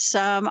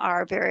 Some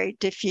are very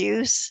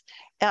diffuse.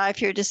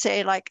 If you're to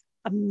say like,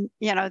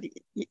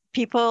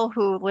 people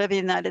who live in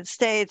the United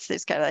States,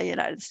 there's kind of a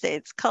United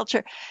States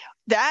culture.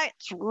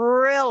 That's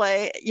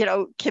really,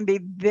 can be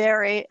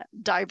very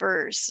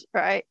diverse,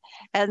 right?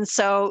 And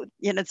so,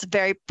 it's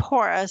very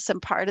porous.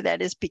 And part of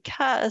that is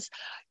because,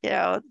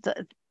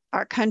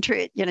 our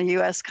country,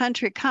 U.S.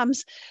 country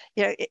comes,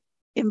 it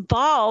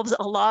involves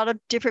a lot of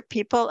different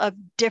people of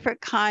different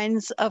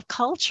kinds of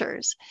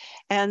cultures.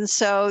 And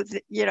so,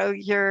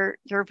 your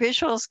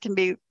visuals can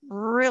be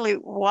really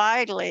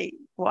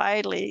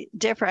widely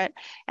different,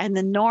 and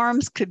the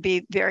norms could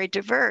be very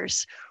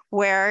diverse,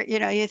 where,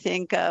 you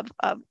think of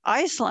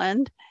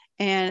Iceland,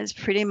 and it's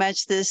pretty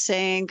much the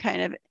same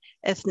kind of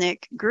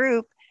ethnic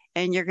group,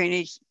 and you're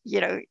going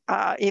to,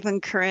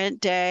 even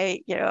current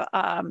day,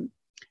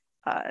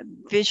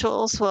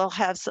 visuals will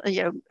have,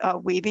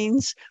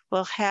 weavings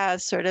will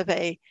have sort of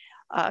a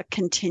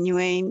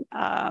continuing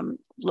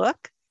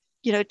look,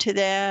 to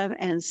them,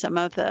 and some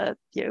of the,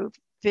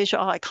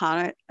 visual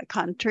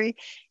iconography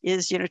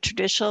is,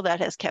 traditional, that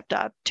has kept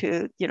up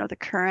to, the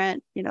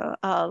current,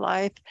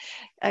 life.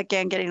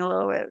 Again, getting a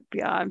little bit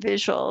beyond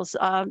visuals,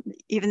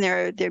 even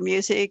their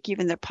music,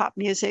 even their pop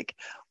music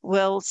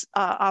will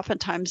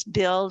oftentimes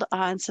build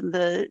on some of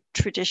the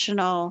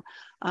traditional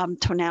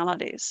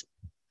tonalities.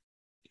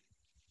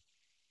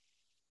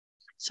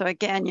 So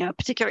again,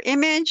 particular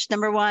image,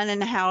 number one,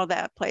 and how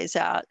that plays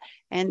out.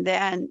 And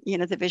then,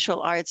 the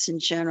visual arts in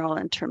general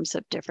in terms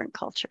of different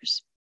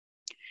cultures.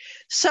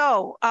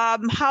 So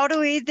how do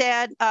we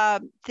then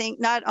think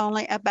not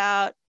only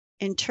about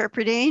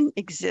interpreting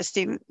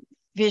existing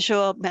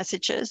visual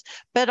messages,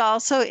 but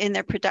also in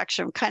their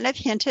production? Kind of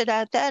hinted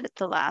at that at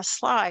the last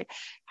slide.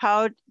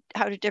 How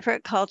do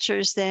different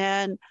cultures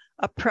then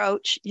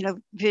approach,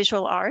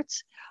 visual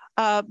arts?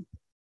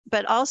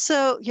 But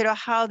also,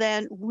 how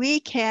then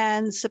we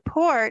can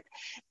support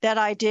that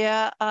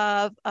idea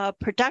of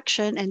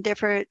production and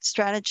different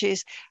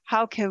strategies.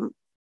 How can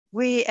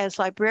we as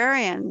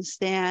librarians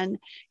then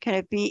kind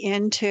of be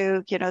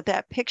into,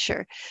 that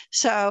picture?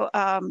 So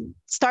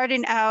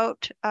starting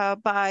out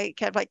by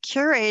kind of like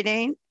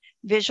curating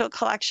visual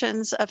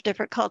collections of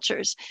different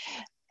cultures.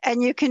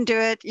 And you can do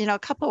it, a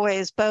couple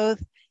ways,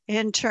 both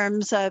in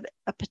terms of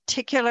a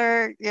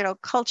particular,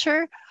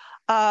 culture,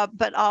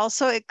 but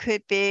also it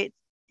could be,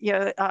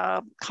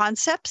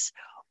 concepts,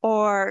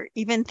 or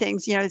even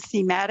things,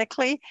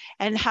 thematically,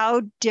 and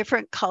how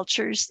different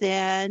cultures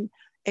then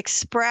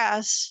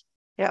express,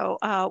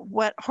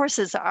 what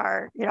horses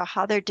are,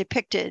 how they're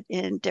depicted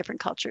in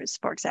different cultures,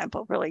 for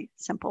example, really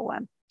simple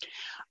one.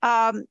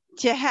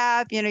 To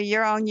have,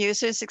 your own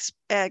users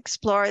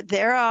explore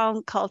their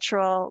own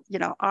cultural,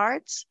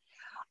 arts.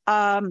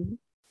 And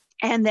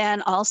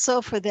then also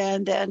for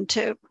them then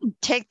to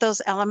take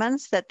those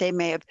elements that they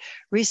may have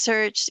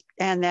researched,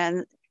 and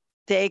then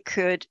they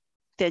could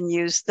then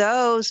use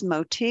those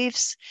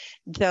motifs,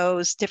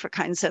 those different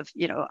kinds of,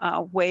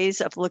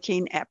 ways of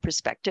looking at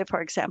perspective,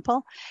 for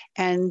example,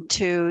 and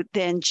to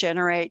then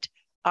generate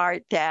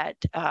art that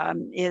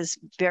is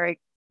very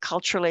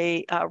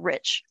culturally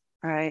rich.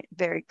 right?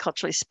 Very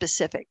culturally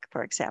specific,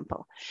 for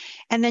example.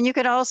 And then you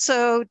could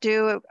also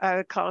do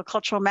a called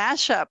cultural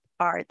mashup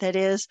art, that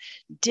is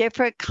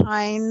different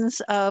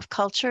kinds of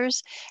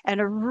cultures.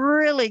 And a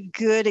really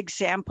good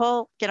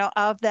example,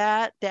 of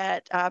that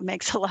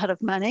makes a lot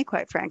of money,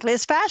 quite frankly,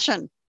 is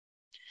fashion.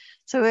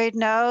 So we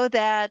know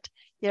that,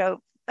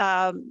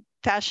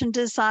 fashion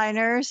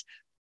designers,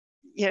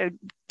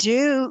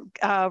 do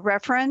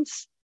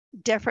reference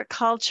different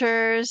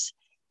cultures,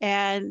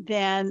 and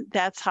then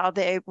that's how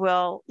they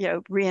will,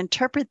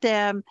 reinterpret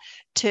them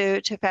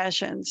to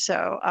fashion.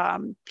 So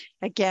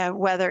again,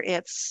 whether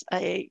it's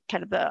a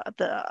kind of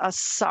a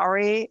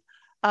sari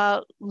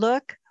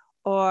look,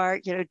 or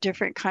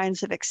different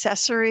kinds of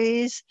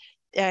accessories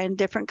and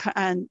different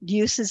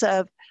uses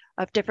of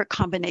different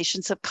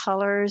combinations of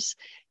colors.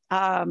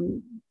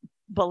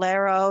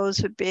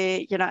 Boleros would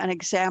be, an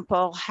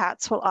example.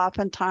 Hats will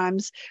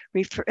oftentimes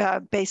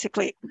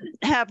basically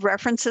have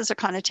references or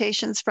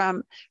connotations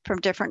from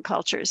different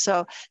cultures.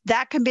 So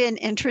that can be an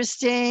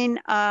interesting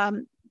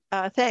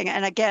thing.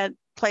 And again,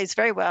 plays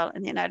very well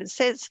in the United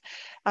States,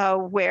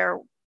 where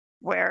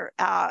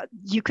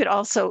you could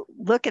also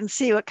look and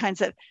see what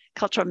kinds of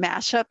cultural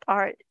mashup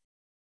art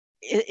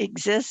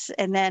exists,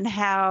 and then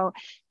how,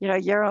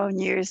 your own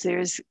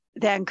users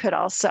then could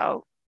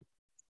also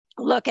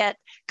look at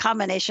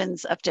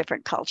combinations of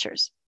different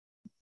cultures.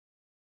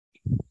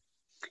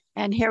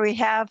 And here we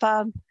have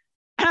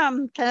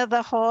kind of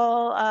the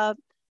whole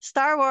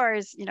Star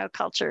Wars,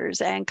 cultures,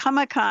 and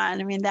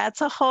Comic-Con. I mean,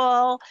 that's a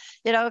whole,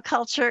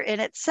 culture in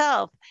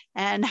itself,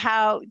 and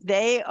how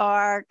they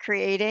are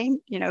creating,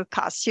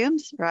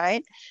 costumes,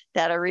 right,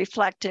 that are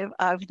reflective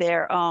of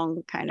their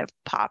own kind of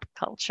pop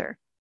culture.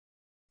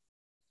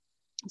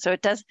 So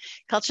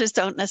cultures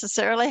don't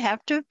necessarily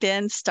have to have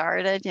been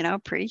started,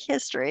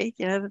 prehistory.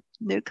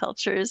 New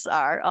cultures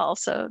are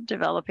also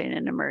developing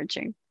and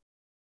emerging.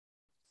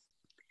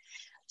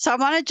 So I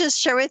want to just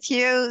share with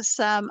you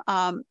some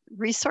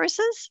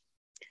resources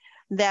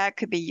that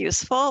could be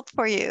useful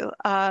for you.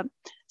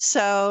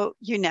 So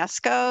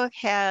UNESCO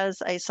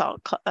has a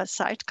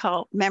site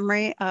called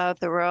Memory of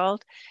the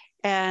World,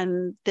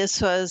 and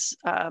this was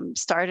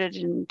started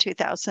in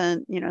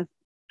 2000,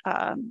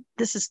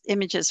 this is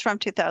images from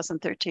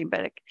 2013,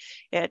 but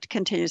it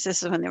continues.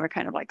 This is when they were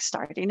kind of like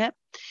starting it.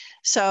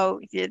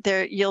 So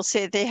there, you'll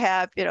see they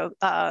have,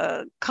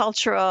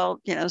 cultural,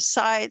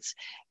 sites,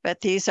 but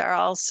these are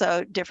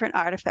also different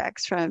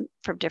artifacts from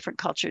different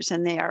cultures,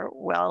 and they are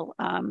well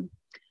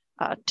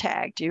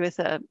tagged with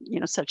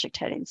subject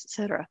headings,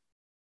 etc.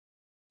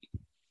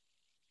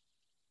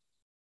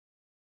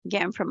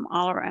 Again, from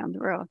all around the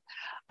world.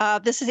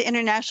 This is the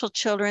International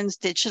Children's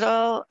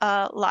Digital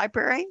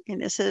Library,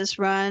 and this is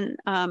run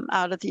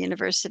out of the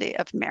University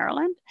of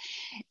Maryland.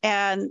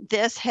 And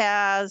this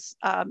has,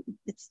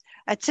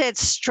 I'd say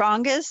it's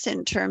strongest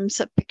in terms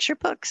of picture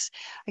books,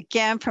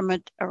 again, from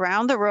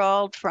around the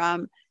world,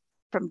 from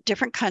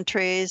different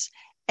countries.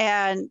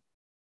 And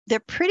they're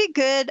pretty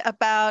good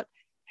about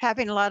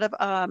having a lot of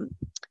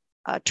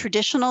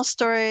traditional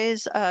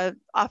stories,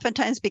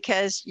 oftentimes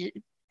because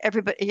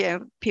everybody,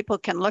 people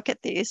can look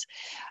at these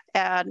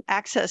and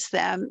access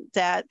them,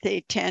 that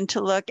they tend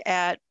to look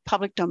at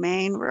public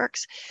domain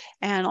works.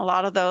 And a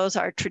lot of those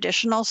are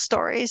traditional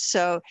stories.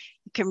 So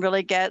you can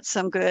really get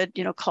some good,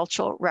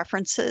 cultural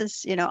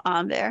references,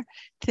 on there.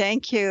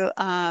 Thank you,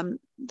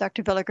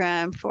 Dr.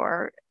 Villagrán,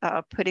 for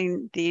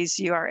putting these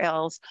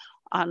URLs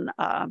on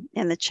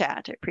in the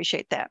chat. I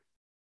appreciate that.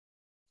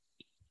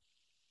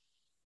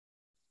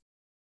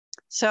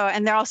 So,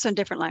 and they're also in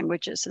different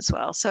languages as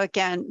well. So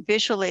again,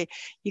 visually,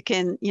 you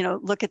can,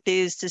 look at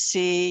these to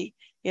see,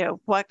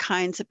 what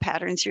kinds of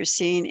patterns you're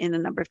seeing in a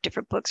number of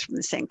different books from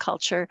the same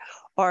culture.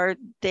 Or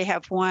they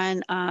have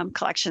one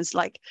collections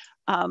like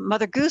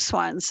Mother Goose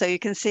ones. So you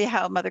can see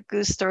how Mother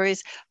Goose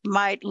stories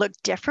might look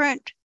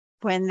different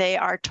when they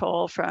are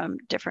told from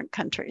different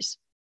countries.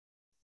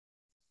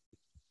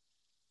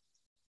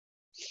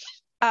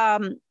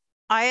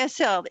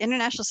 ISL, the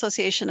International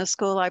Association of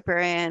School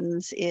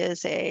Librarians,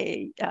 is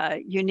a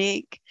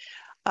unique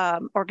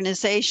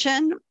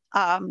organization,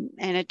 and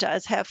it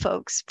does have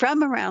folks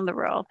from around the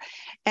world,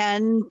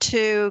 and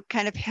to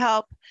kind of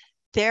help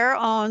their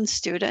own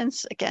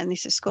students, again,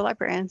 these are school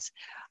librarians,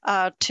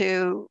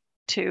 to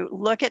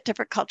look at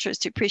different cultures,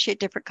 to appreciate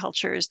different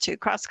cultures, to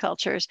cross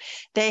cultures.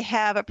 They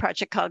have a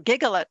project called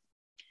Gigalit.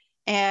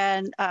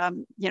 And,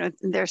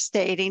 they're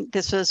stating,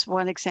 this was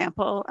one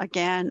example,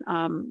 again,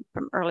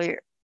 from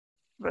earlier,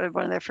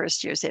 one of their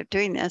first years of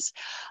doing this,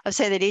 I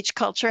say that each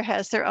culture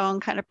has their own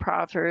kind of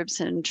proverbs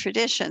and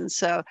traditions.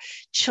 So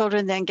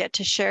children then get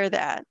to share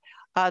that.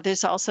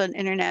 There's also an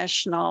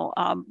international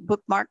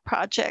bookmark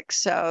project.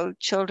 So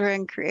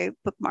children create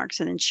bookmarks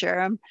and then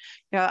share them,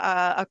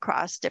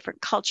 across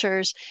different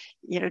cultures,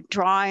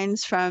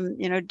 drawings from,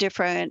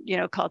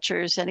 different,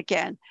 cultures. And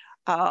again,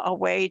 a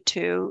way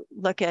to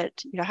look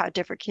at how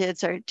different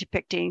kids are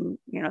depicting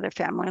their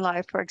family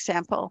life, for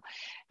example,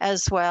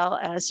 as well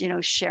as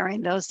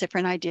sharing those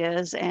different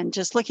ideas and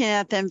just looking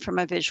at them from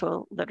a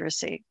visual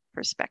literacy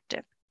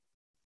perspective.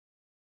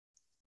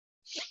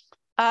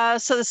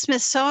 So the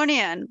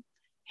Smithsonian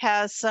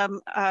has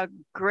some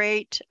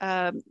great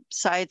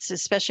sites,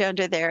 especially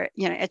under their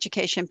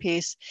education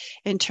piece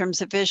in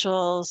terms of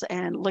visuals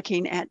and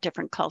looking at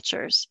different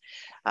cultures.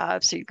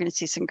 So you're going to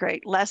see some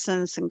great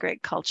lessons, some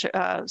great culture,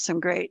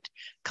 some great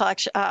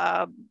collection,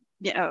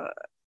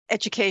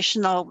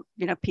 educational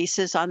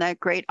pieces on that,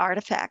 great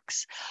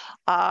artifacts.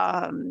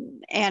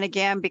 And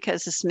again,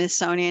 because the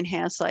Smithsonian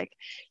has like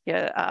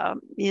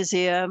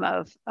museum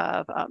of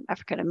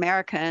African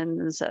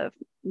Americans, of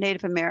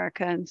Native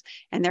Americans,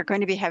 and they're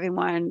going to be having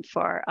one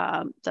for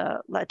the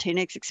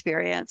Latinx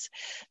experience.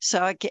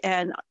 So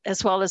again,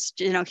 as well as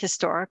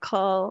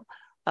historical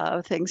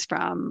things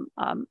from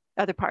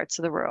other parts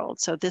of the world.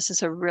 So this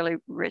is a really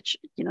rich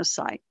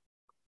site.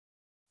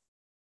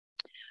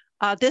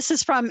 This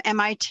is from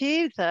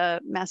MIT,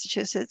 the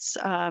Massachusetts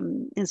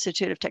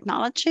Institute of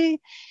Technology.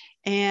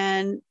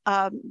 And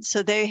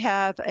so they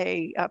have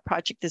a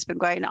project that's been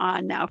going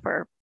on now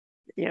for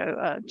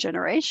a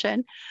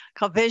generation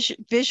called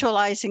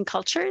Visualizing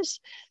Cultures.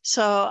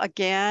 So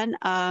again,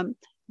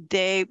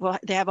 they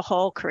have a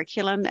whole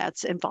curriculum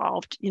that's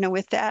involved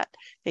with that.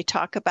 They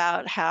talk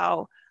about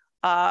how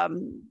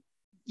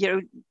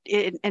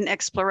in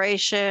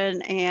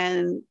exploration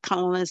and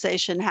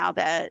colonization, how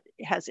that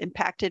has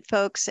impacted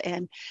folks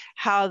and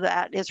how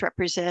that is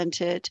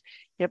represented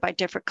by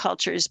different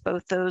cultures,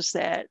 both those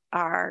that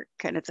are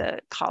kind of the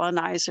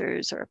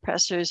colonizers or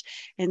oppressors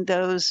and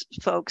those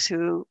folks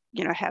who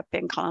have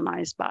been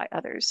colonized by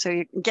others. So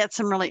you can get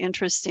some really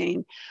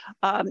interesting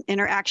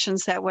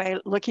interactions that way,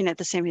 looking at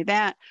the same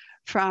event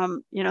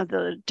from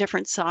the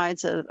different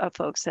sides of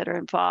folks that are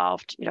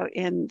involved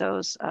in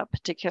those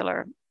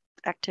particular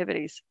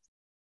activities.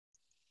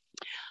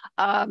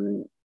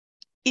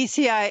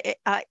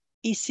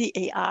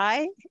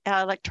 ECAI,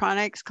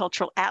 Electronics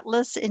Cultural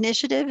Atlas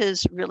Initiative,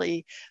 is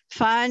really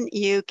fun.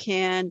 You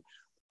can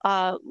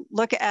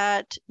look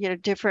at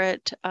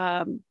different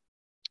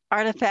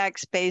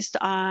artifacts based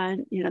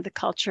on the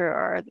culture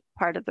or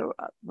part of the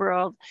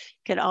world.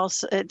 You can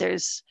also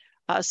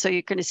so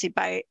you're going to see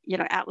by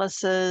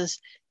atlases,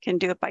 can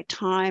do it by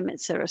time,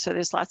 etc. So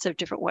there's lots of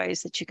different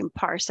ways that you can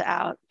parse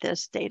out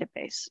this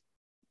database.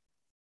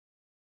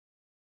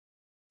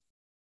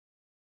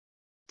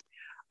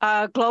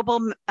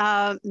 Global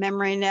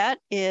Memory Net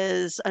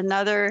is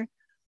another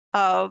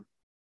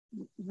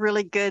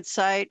really good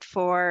site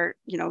for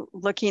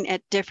looking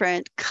at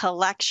different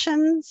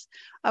collections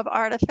of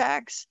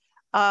artifacts,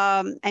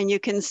 and you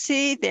can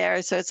see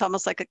there. So it's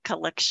almost like a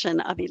collection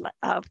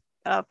of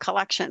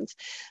collections.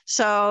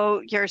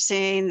 So you're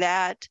seeing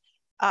that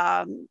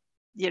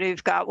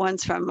you've got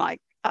ones from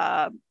like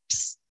of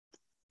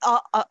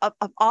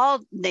all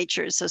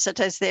natures. So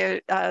sometimes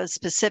they're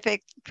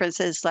specific, for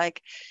instance,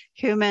 like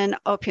human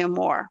opium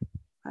war,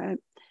 right?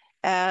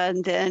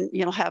 And then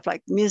you'll have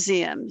like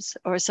museums,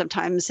 or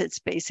sometimes it's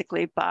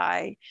basically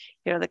by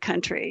the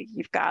country.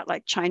 You've got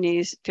like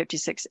Chinese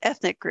 56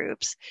 ethnic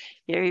groups.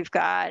 You've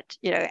got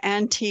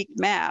antique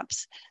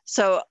maps.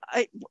 So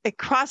it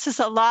crosses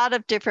a lot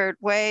of different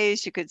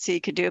ways. You could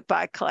do it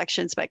by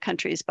collections, by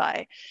countries,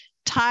 by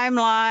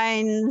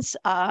timelines.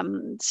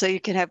 So you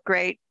can have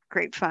great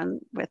fun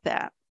with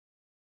that.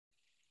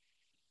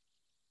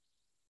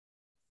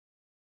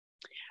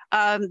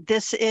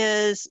 This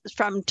is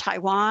from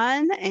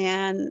Taiwan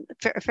and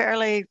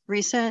fairly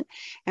recent.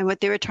 And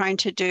what they were trying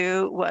to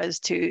do was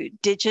to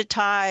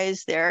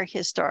digitize their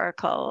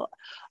historical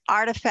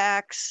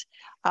artifacts.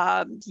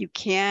 You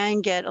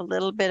can get a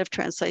little bit of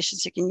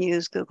translations. You can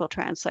use Google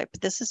Translate, but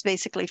this is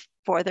basically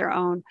for their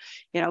own,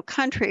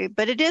 country.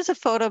 But it is a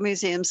photo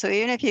museum, so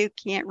even if you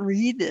can't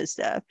read this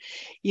stuff,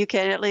 you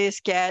can at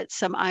least get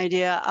some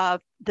idea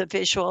of the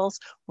visuals.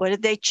 What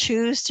did they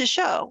choose to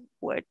show?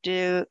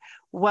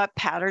 What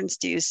patterns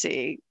do you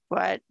see?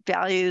 What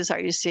values are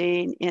you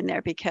seeing in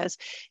there? Because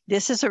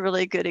this is a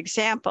really good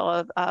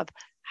example of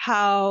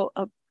how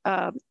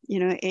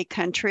a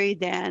country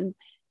then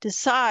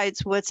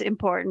decides what's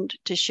important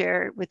to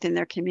share within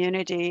their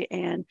community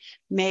and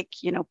make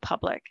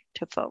public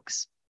to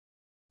folks.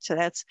 So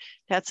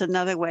that's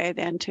another way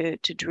then to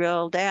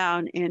drill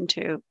down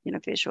into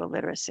visual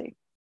literacy.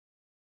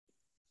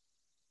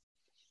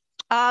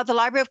 The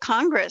Library of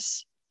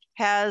Congress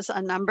has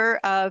a number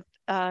of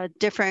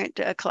different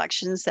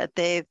collections that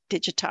they've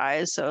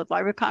digitized. So the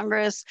Library of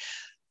Congress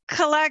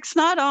collects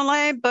not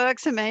only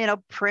books and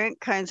print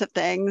kinds of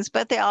things,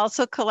 but they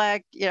also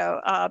collect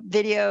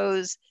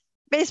videos,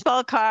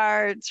 baseball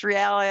cards,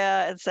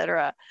 realia,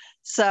 etc.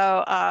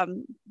 So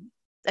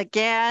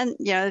again,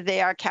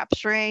 they are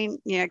capturing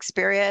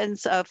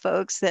experience of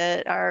folks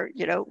that are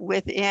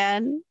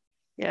within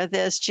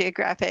this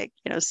geographic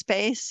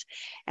space,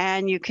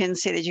 and you can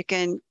see that you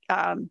can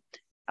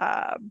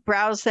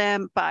browse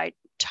them by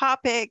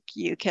topic.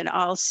 You can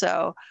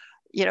also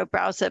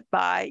browse it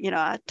by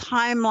a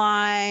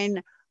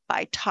timeline,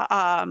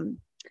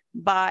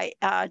 by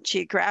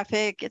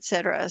geographic,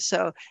 etc.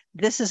 So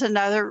this is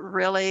another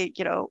really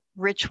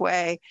rich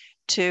way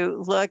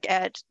to look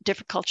at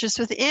different cultures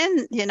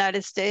within the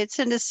United States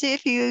and to see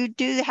if you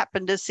do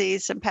happen to see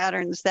some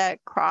patterns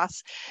that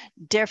cross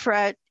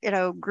different,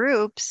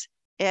 groups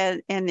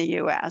in the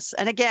U.S.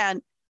 And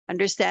again,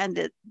 understand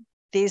that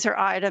these are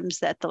items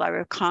that the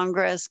Library of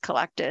Congress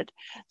collected.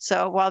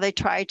 So while they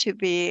try to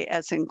be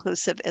as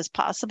inclusive as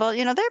possible,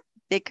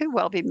 they could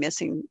well be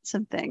missing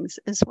some things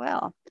as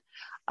well.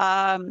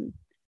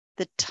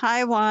 The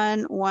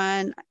Taiwan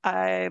one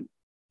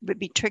would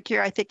be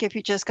trickier. I think if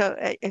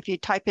you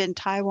type in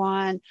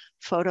Taiwan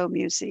Photo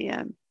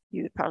Museum,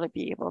 you would probably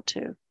be able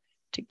to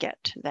get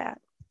to that.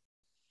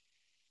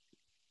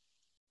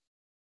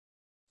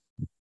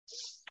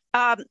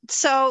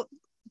 So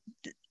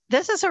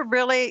this is a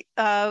really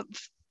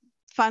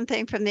fun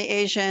thing from the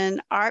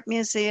Asian Art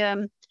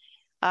Museum,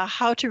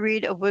 how to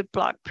read a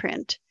woodblock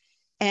print.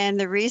 And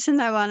the reason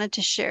I wanted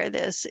to share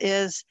this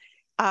is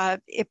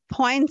it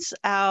points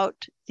out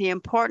the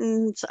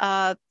importance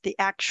of the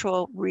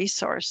actual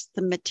resource,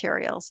 the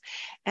materials,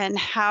 and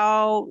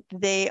how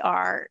they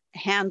are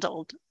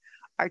handled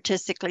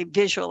artistically,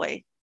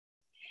 visually.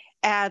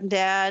 And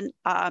then,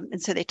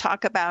 and so they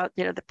talk about,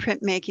 the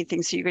printmaking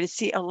thing. So you're going to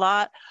see a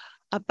lot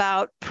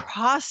about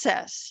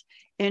process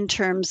in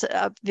terms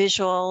of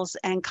visuals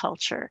and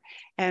culture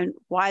and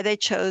why they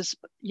chose,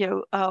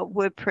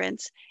 wood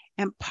prints.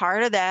 And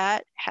part of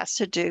that has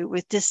to do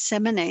with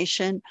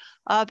dissemination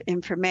of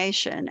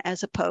information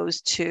as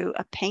opposed to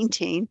a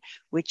painting,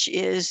 which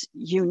is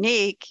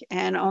unique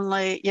and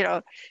only,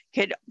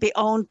 could be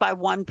owned by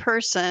one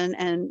person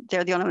and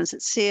they're the only ones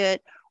that see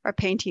it. Or a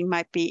painting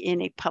might be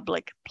in a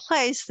public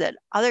place that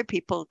other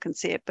people can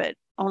see it, but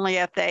only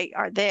if they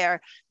are there.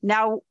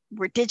 Now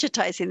we're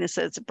digitizing this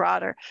so it's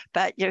broader.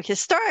 But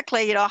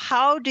historically,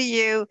 how do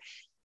you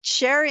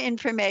share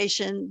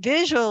information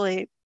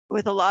visually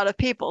with a lot of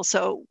people?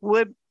 So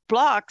wood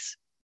blocks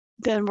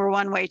then were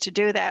one way to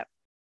do that.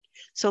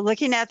 So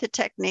looking at the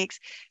techniques,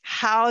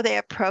 how they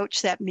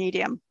approach that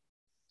medium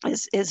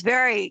is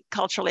very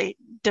culturally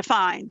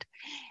defined.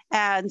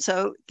 And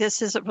so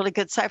this is a really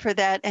good site for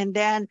that. And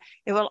then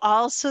it will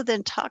also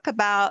then talk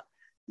about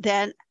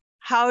then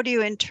how do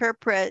you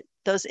interpret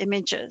those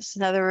images?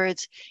 In other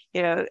words,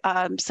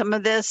 some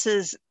of this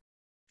is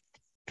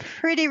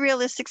pretty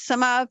realistic.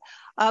 Some of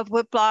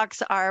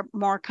woodblocks are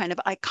more kind of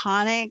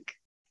iconic.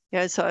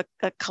 So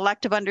a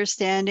collective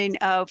understanding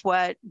of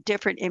what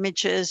different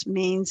images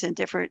means and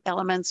different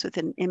elements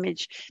within an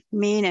image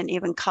mean, and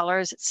even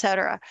colors,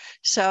 etc.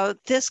 So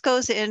this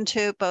goes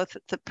into both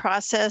the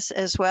process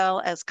as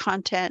well as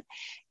content,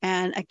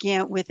 and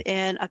again,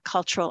 within a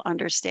cultural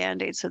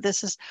understanding. So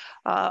this is,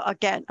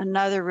 again,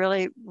 another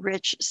really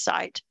rich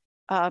site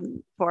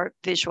for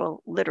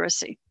visual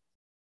literacy.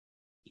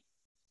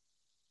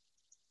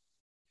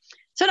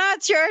 So now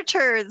it's your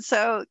turn.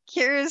 So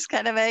here's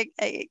kind of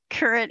a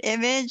current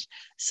image.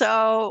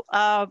 So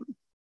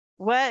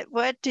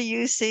what do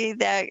you see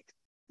that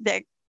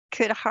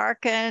could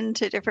hearken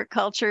to different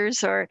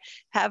cultures or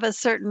have a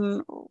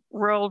certain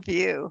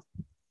worldview?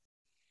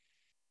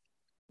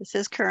 This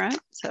is current.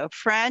 So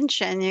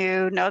French, and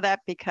you know that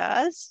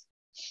because?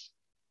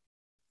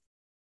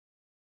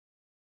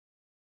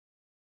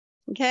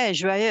 Okay,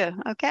 joyeux.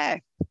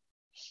 Okay.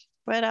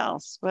 What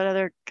else? What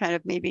other kind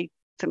of maybe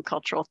some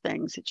cultural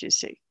things that you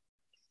see?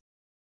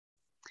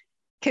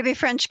 Could be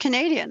French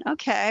Canadian.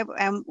 Okay,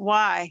 and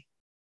why?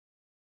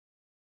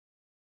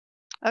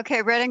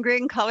 Okay, red and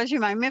green colors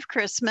remind me of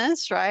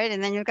Christmas, right?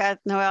 And then you've got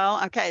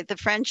Noel. Okay, the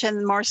French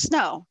and more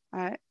snow,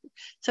 right?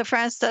 So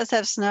France does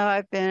have snow.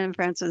 I've been in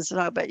France with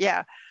snow, but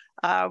yeah,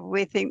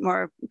 we think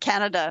more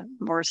Canada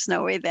more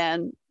snowy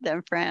than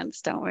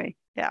France, don't we?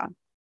 Yeah.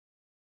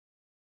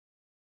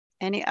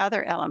 Any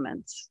other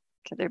elements?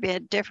 Could there be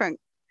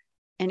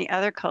any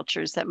other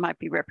cultures that might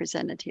be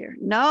represented here?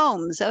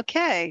 Gnomes,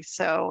 okay.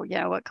 So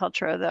yeah, what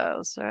culture are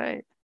those,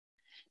 right?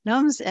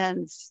 Gnomes,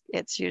 and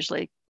it's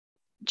usually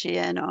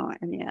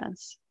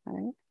GNOMES,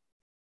 right?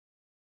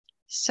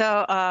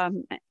 So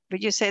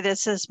would you say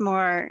this is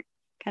more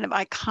kind of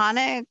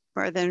iconic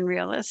more than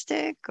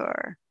realistic,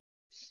 or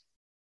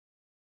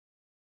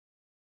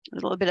a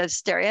little bit of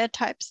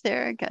stereotypes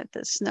there? Got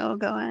the snow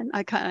going,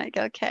 iconic,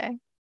 okay.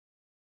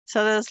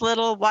 So those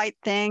little white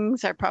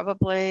things are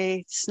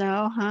probably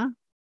snow, huh?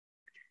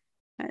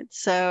 Right,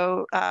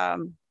 so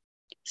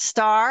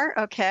star,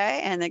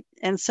 okay,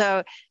 and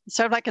so it's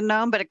sort of like a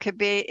gnome, but it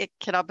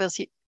could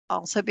obviously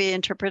also be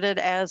interpreted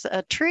as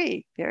a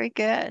tree. Very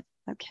good.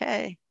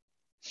 Okay.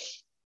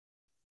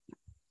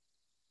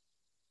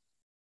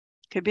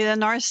 Could be the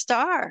North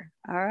Star.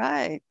 All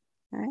right.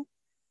 Right.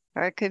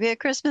 Or it could be a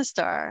Christmas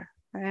star.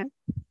 Right.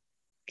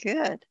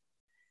 Good.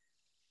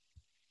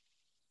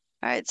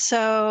 All right.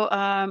 So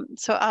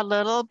so a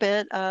little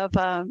bit of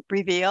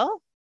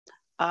reveal.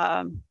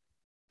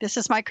 This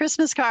is my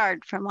Christmas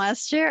card from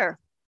last year.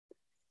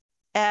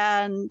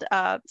 And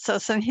so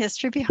some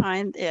history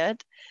behind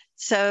it.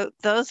 So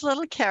those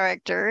little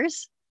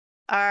characters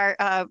are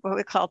what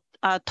we call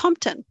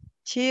tomten,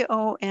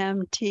 Tomten,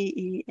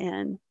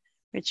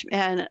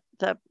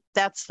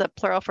 that's the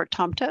plural for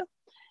tomte.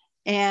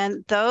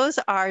 And those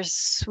are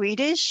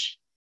Swedish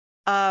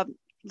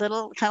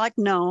little kind of like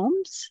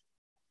gnomes,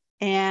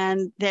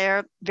 and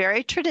they're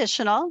very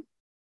traditional.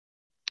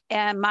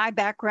 And my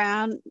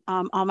background,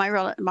 all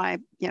my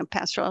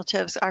past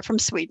relatives are from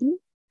Sweden,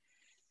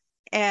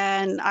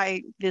 and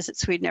I visit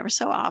Sweden ever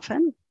so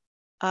often.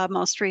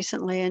 Most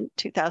recently in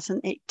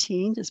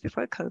 2018, just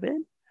before COVID.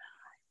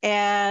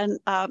 And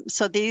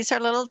so these are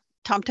little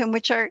tomtom,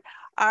 which are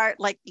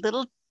like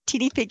little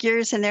teeny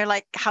figures, and they're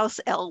like house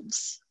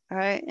elves, all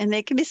right? And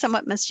they can be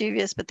somewhat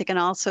mischievous, but they can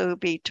also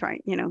be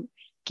trying,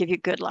 give you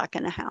good luck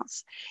in the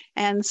house.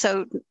 And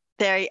so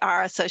they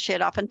are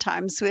associated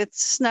oftentimes with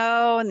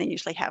snow, and they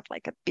usually have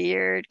like a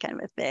beard kind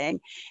of a thing.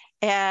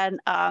 And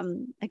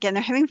again,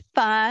 they're having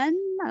fun.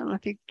 I don't know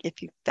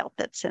if you felt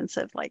that sense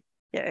of like,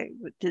 yeah,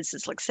 does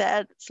this look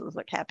sad? Does this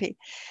look happy?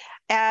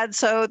 And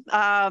so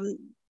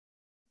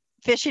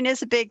fishing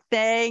is a big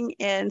thing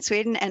in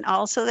Sweden, and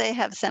also they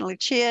have Santa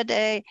Lucia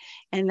Day,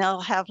 and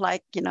they'll have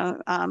like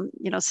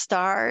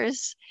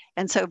stars,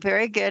 and so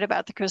very good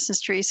about the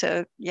Christmas tree.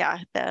 So yeah,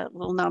 the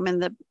little gnome in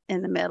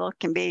the middle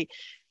can be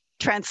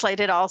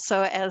translated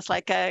also as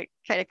like a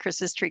kind of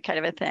Christmas tree kind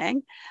of a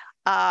thing.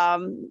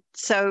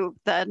 So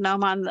the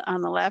gnome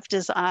on the left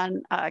is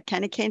on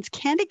candy canes.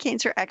 Candy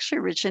canes are actually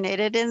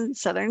originated in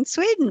southern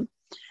Sweden,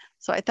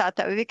 so I thought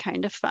that would be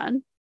kind of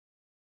fun.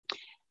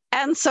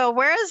 And so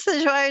where is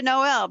the Joyeux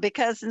Noel?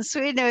 Because in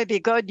Sweden it would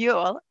be God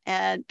Jul.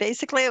 And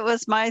basically it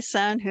was my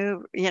son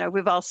who,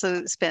 we've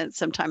also spent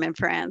some time in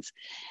France.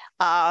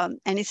 And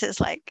he says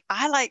like,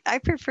 I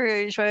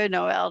prefer Joyeux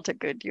Noel to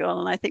God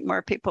Jul. And I think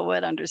more people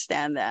would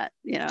understand that,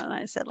 and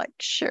I said like,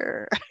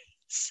 sure.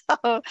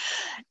 So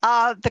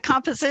the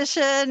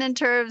composition in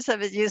terms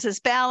of it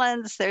uses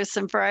balance, there's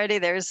some variety,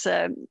 there's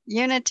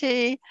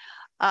unity.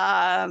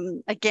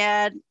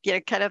 Again,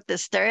 kind of the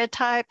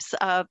stereotypes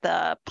of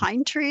the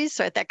pine trees.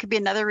 So that could be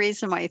another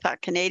reason why you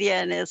thought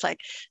Canadian is like,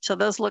 so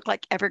those look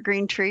like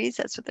evergreen trees.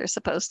 That's what they're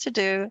supposed to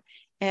do.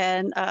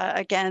 And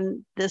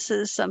again, this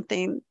is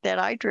something that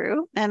I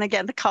drew. And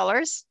again, the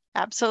colors,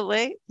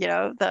 absolutely,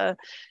 the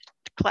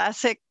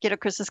classic,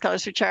 Christmas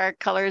colors, which are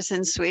colors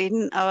in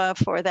Sweden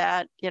for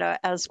that,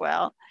 as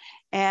well.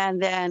 And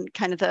then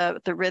kind of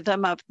the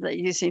rhythm of the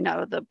using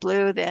of the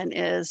blue then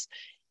is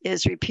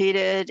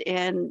repeated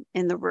in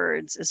the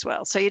words as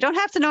well. So you don't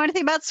have to know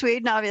anything about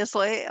Sweden,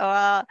 obviously.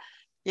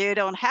 You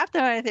don't have to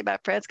know anything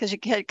about France because you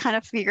can kind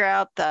of figure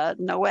out the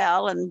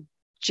Noel and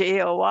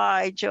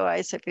Joy,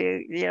 joy. So if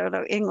you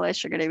know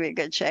English, you're going to be in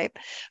good shape.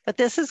 But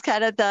this is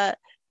kind of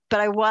but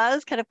I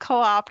was kind of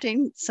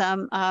co-opting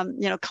some,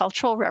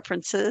 cultural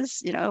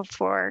references,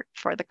 for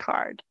the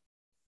card.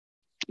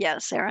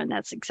 Yes, Aaron,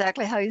 that's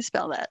exactly how you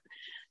spell that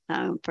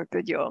for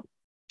good Yule.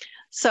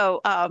 So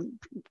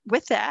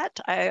with that,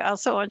 I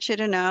also want you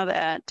to know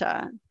that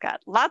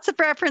got lots of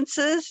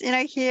references,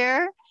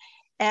 here.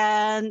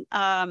 And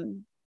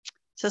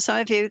so some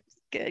of you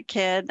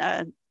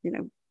can,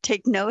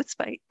 take notes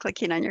by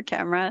clicking on your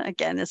camera.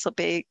 Again, this will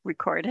be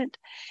recorded.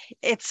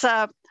 It's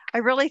I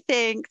really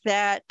think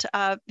that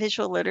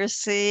visual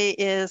literacy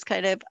is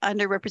kind of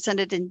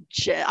underrepresented and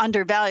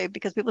undervalued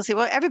because people say,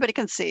 well, everybody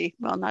can see.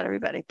 Well, not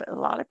everybody, but a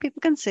lot of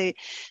people can see.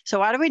 So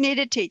why do we need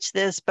to teach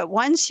this? But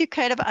once you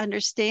kind of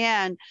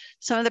understand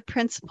some of the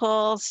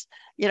principles,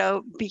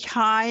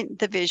 behind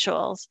the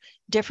visuals,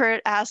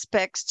 different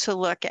aspects to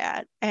look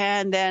at,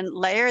 and then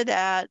layer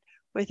that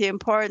with the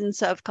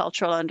importance of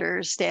cultural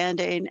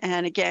understanding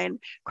and again,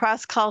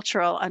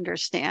 cross-cultural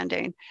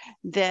understanding,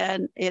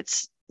 then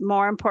it's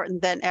more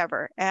important than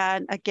ever.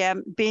 And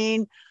again,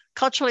 being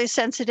culturally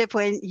sensitive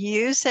when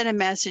you send a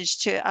message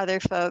to other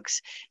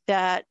folks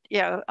that,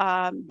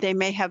 they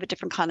may have a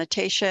different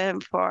connotation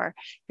for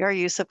your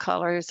use of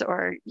colors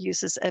or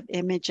uses of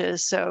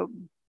images. So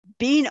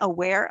being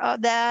aware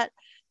of that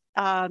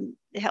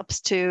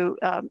helps to,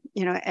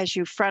 as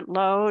you front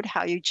load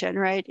how you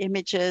generate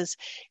images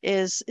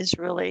is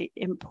really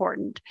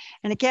important.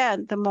 And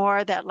again, the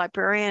more that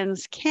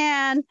librarians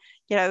can,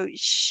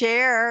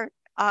 share,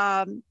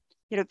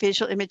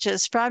 visual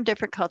images from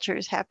different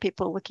cultures, have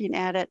people looking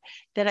at it,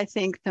 then I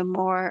think the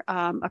more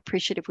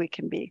appreciative we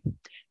can be.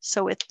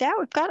 So with that,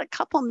 we've got a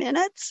couple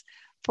minutes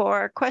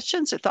for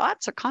questions or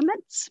thoughts or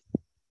comments.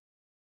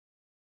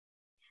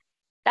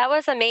 That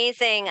was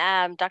amazing,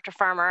 Dr.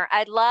 Farmer.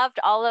 I loved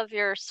all of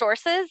your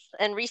sources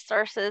and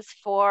resources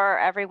for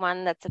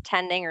everyone that's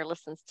attending or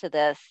listens to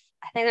this.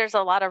 I think there's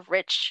a lot of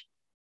rich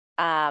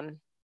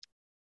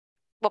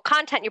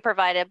content you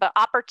provided, but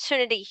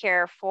opportunity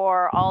here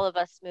for all of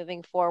us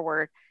moving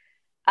forward.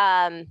 So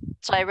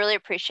I really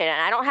appreciate it.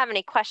 And I don't have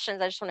any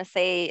questions. I just want to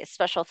say a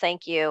special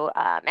thank you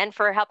and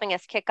for helping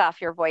us kick off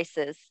your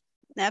voices.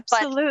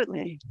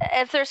 Absolutely. But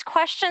if there's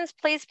questions,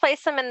 please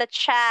place them in the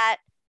chat.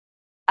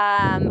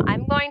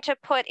 I'm going to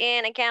put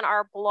in, again,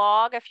 our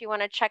blog if you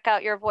want to check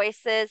out your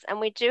voices. And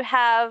we do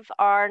have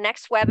our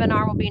next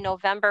webinar will be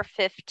November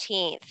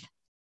 15th.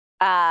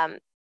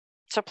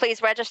 So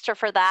please register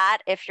for that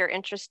if you're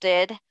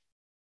interested.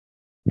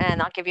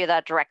 And I'll give you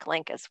that direct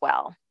link as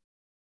well.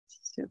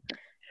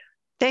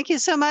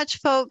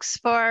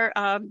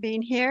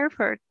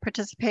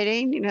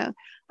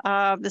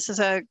 This is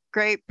a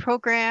great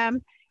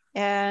program.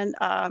 And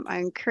I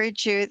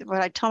encourage you,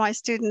 what I tell my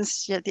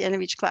students at the end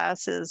of each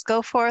class is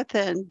go forth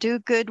and do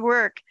good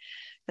work.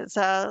 Because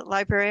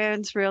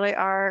librarians really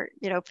are,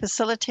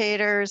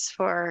 facilitators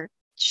for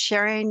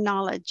sharing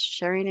knowledge,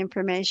 sharing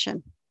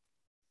information.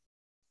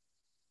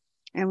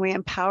 And we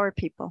empower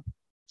people.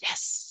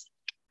 Yes.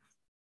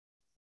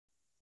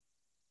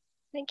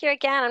 Thank you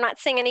again. I'm not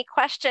seeing any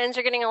questions.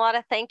 You're getting a lot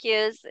of thank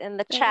yous in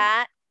the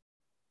chat.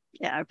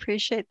 Yeah, I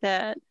appreciate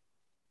that.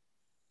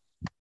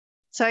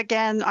 So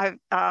again, I'm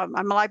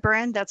a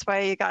librarian. That's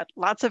why you got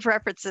lots of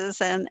references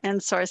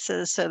and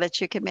sources so that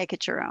you can make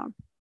it your own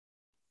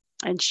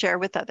and share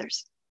with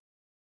others.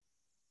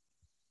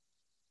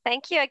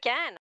 Thank you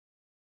again.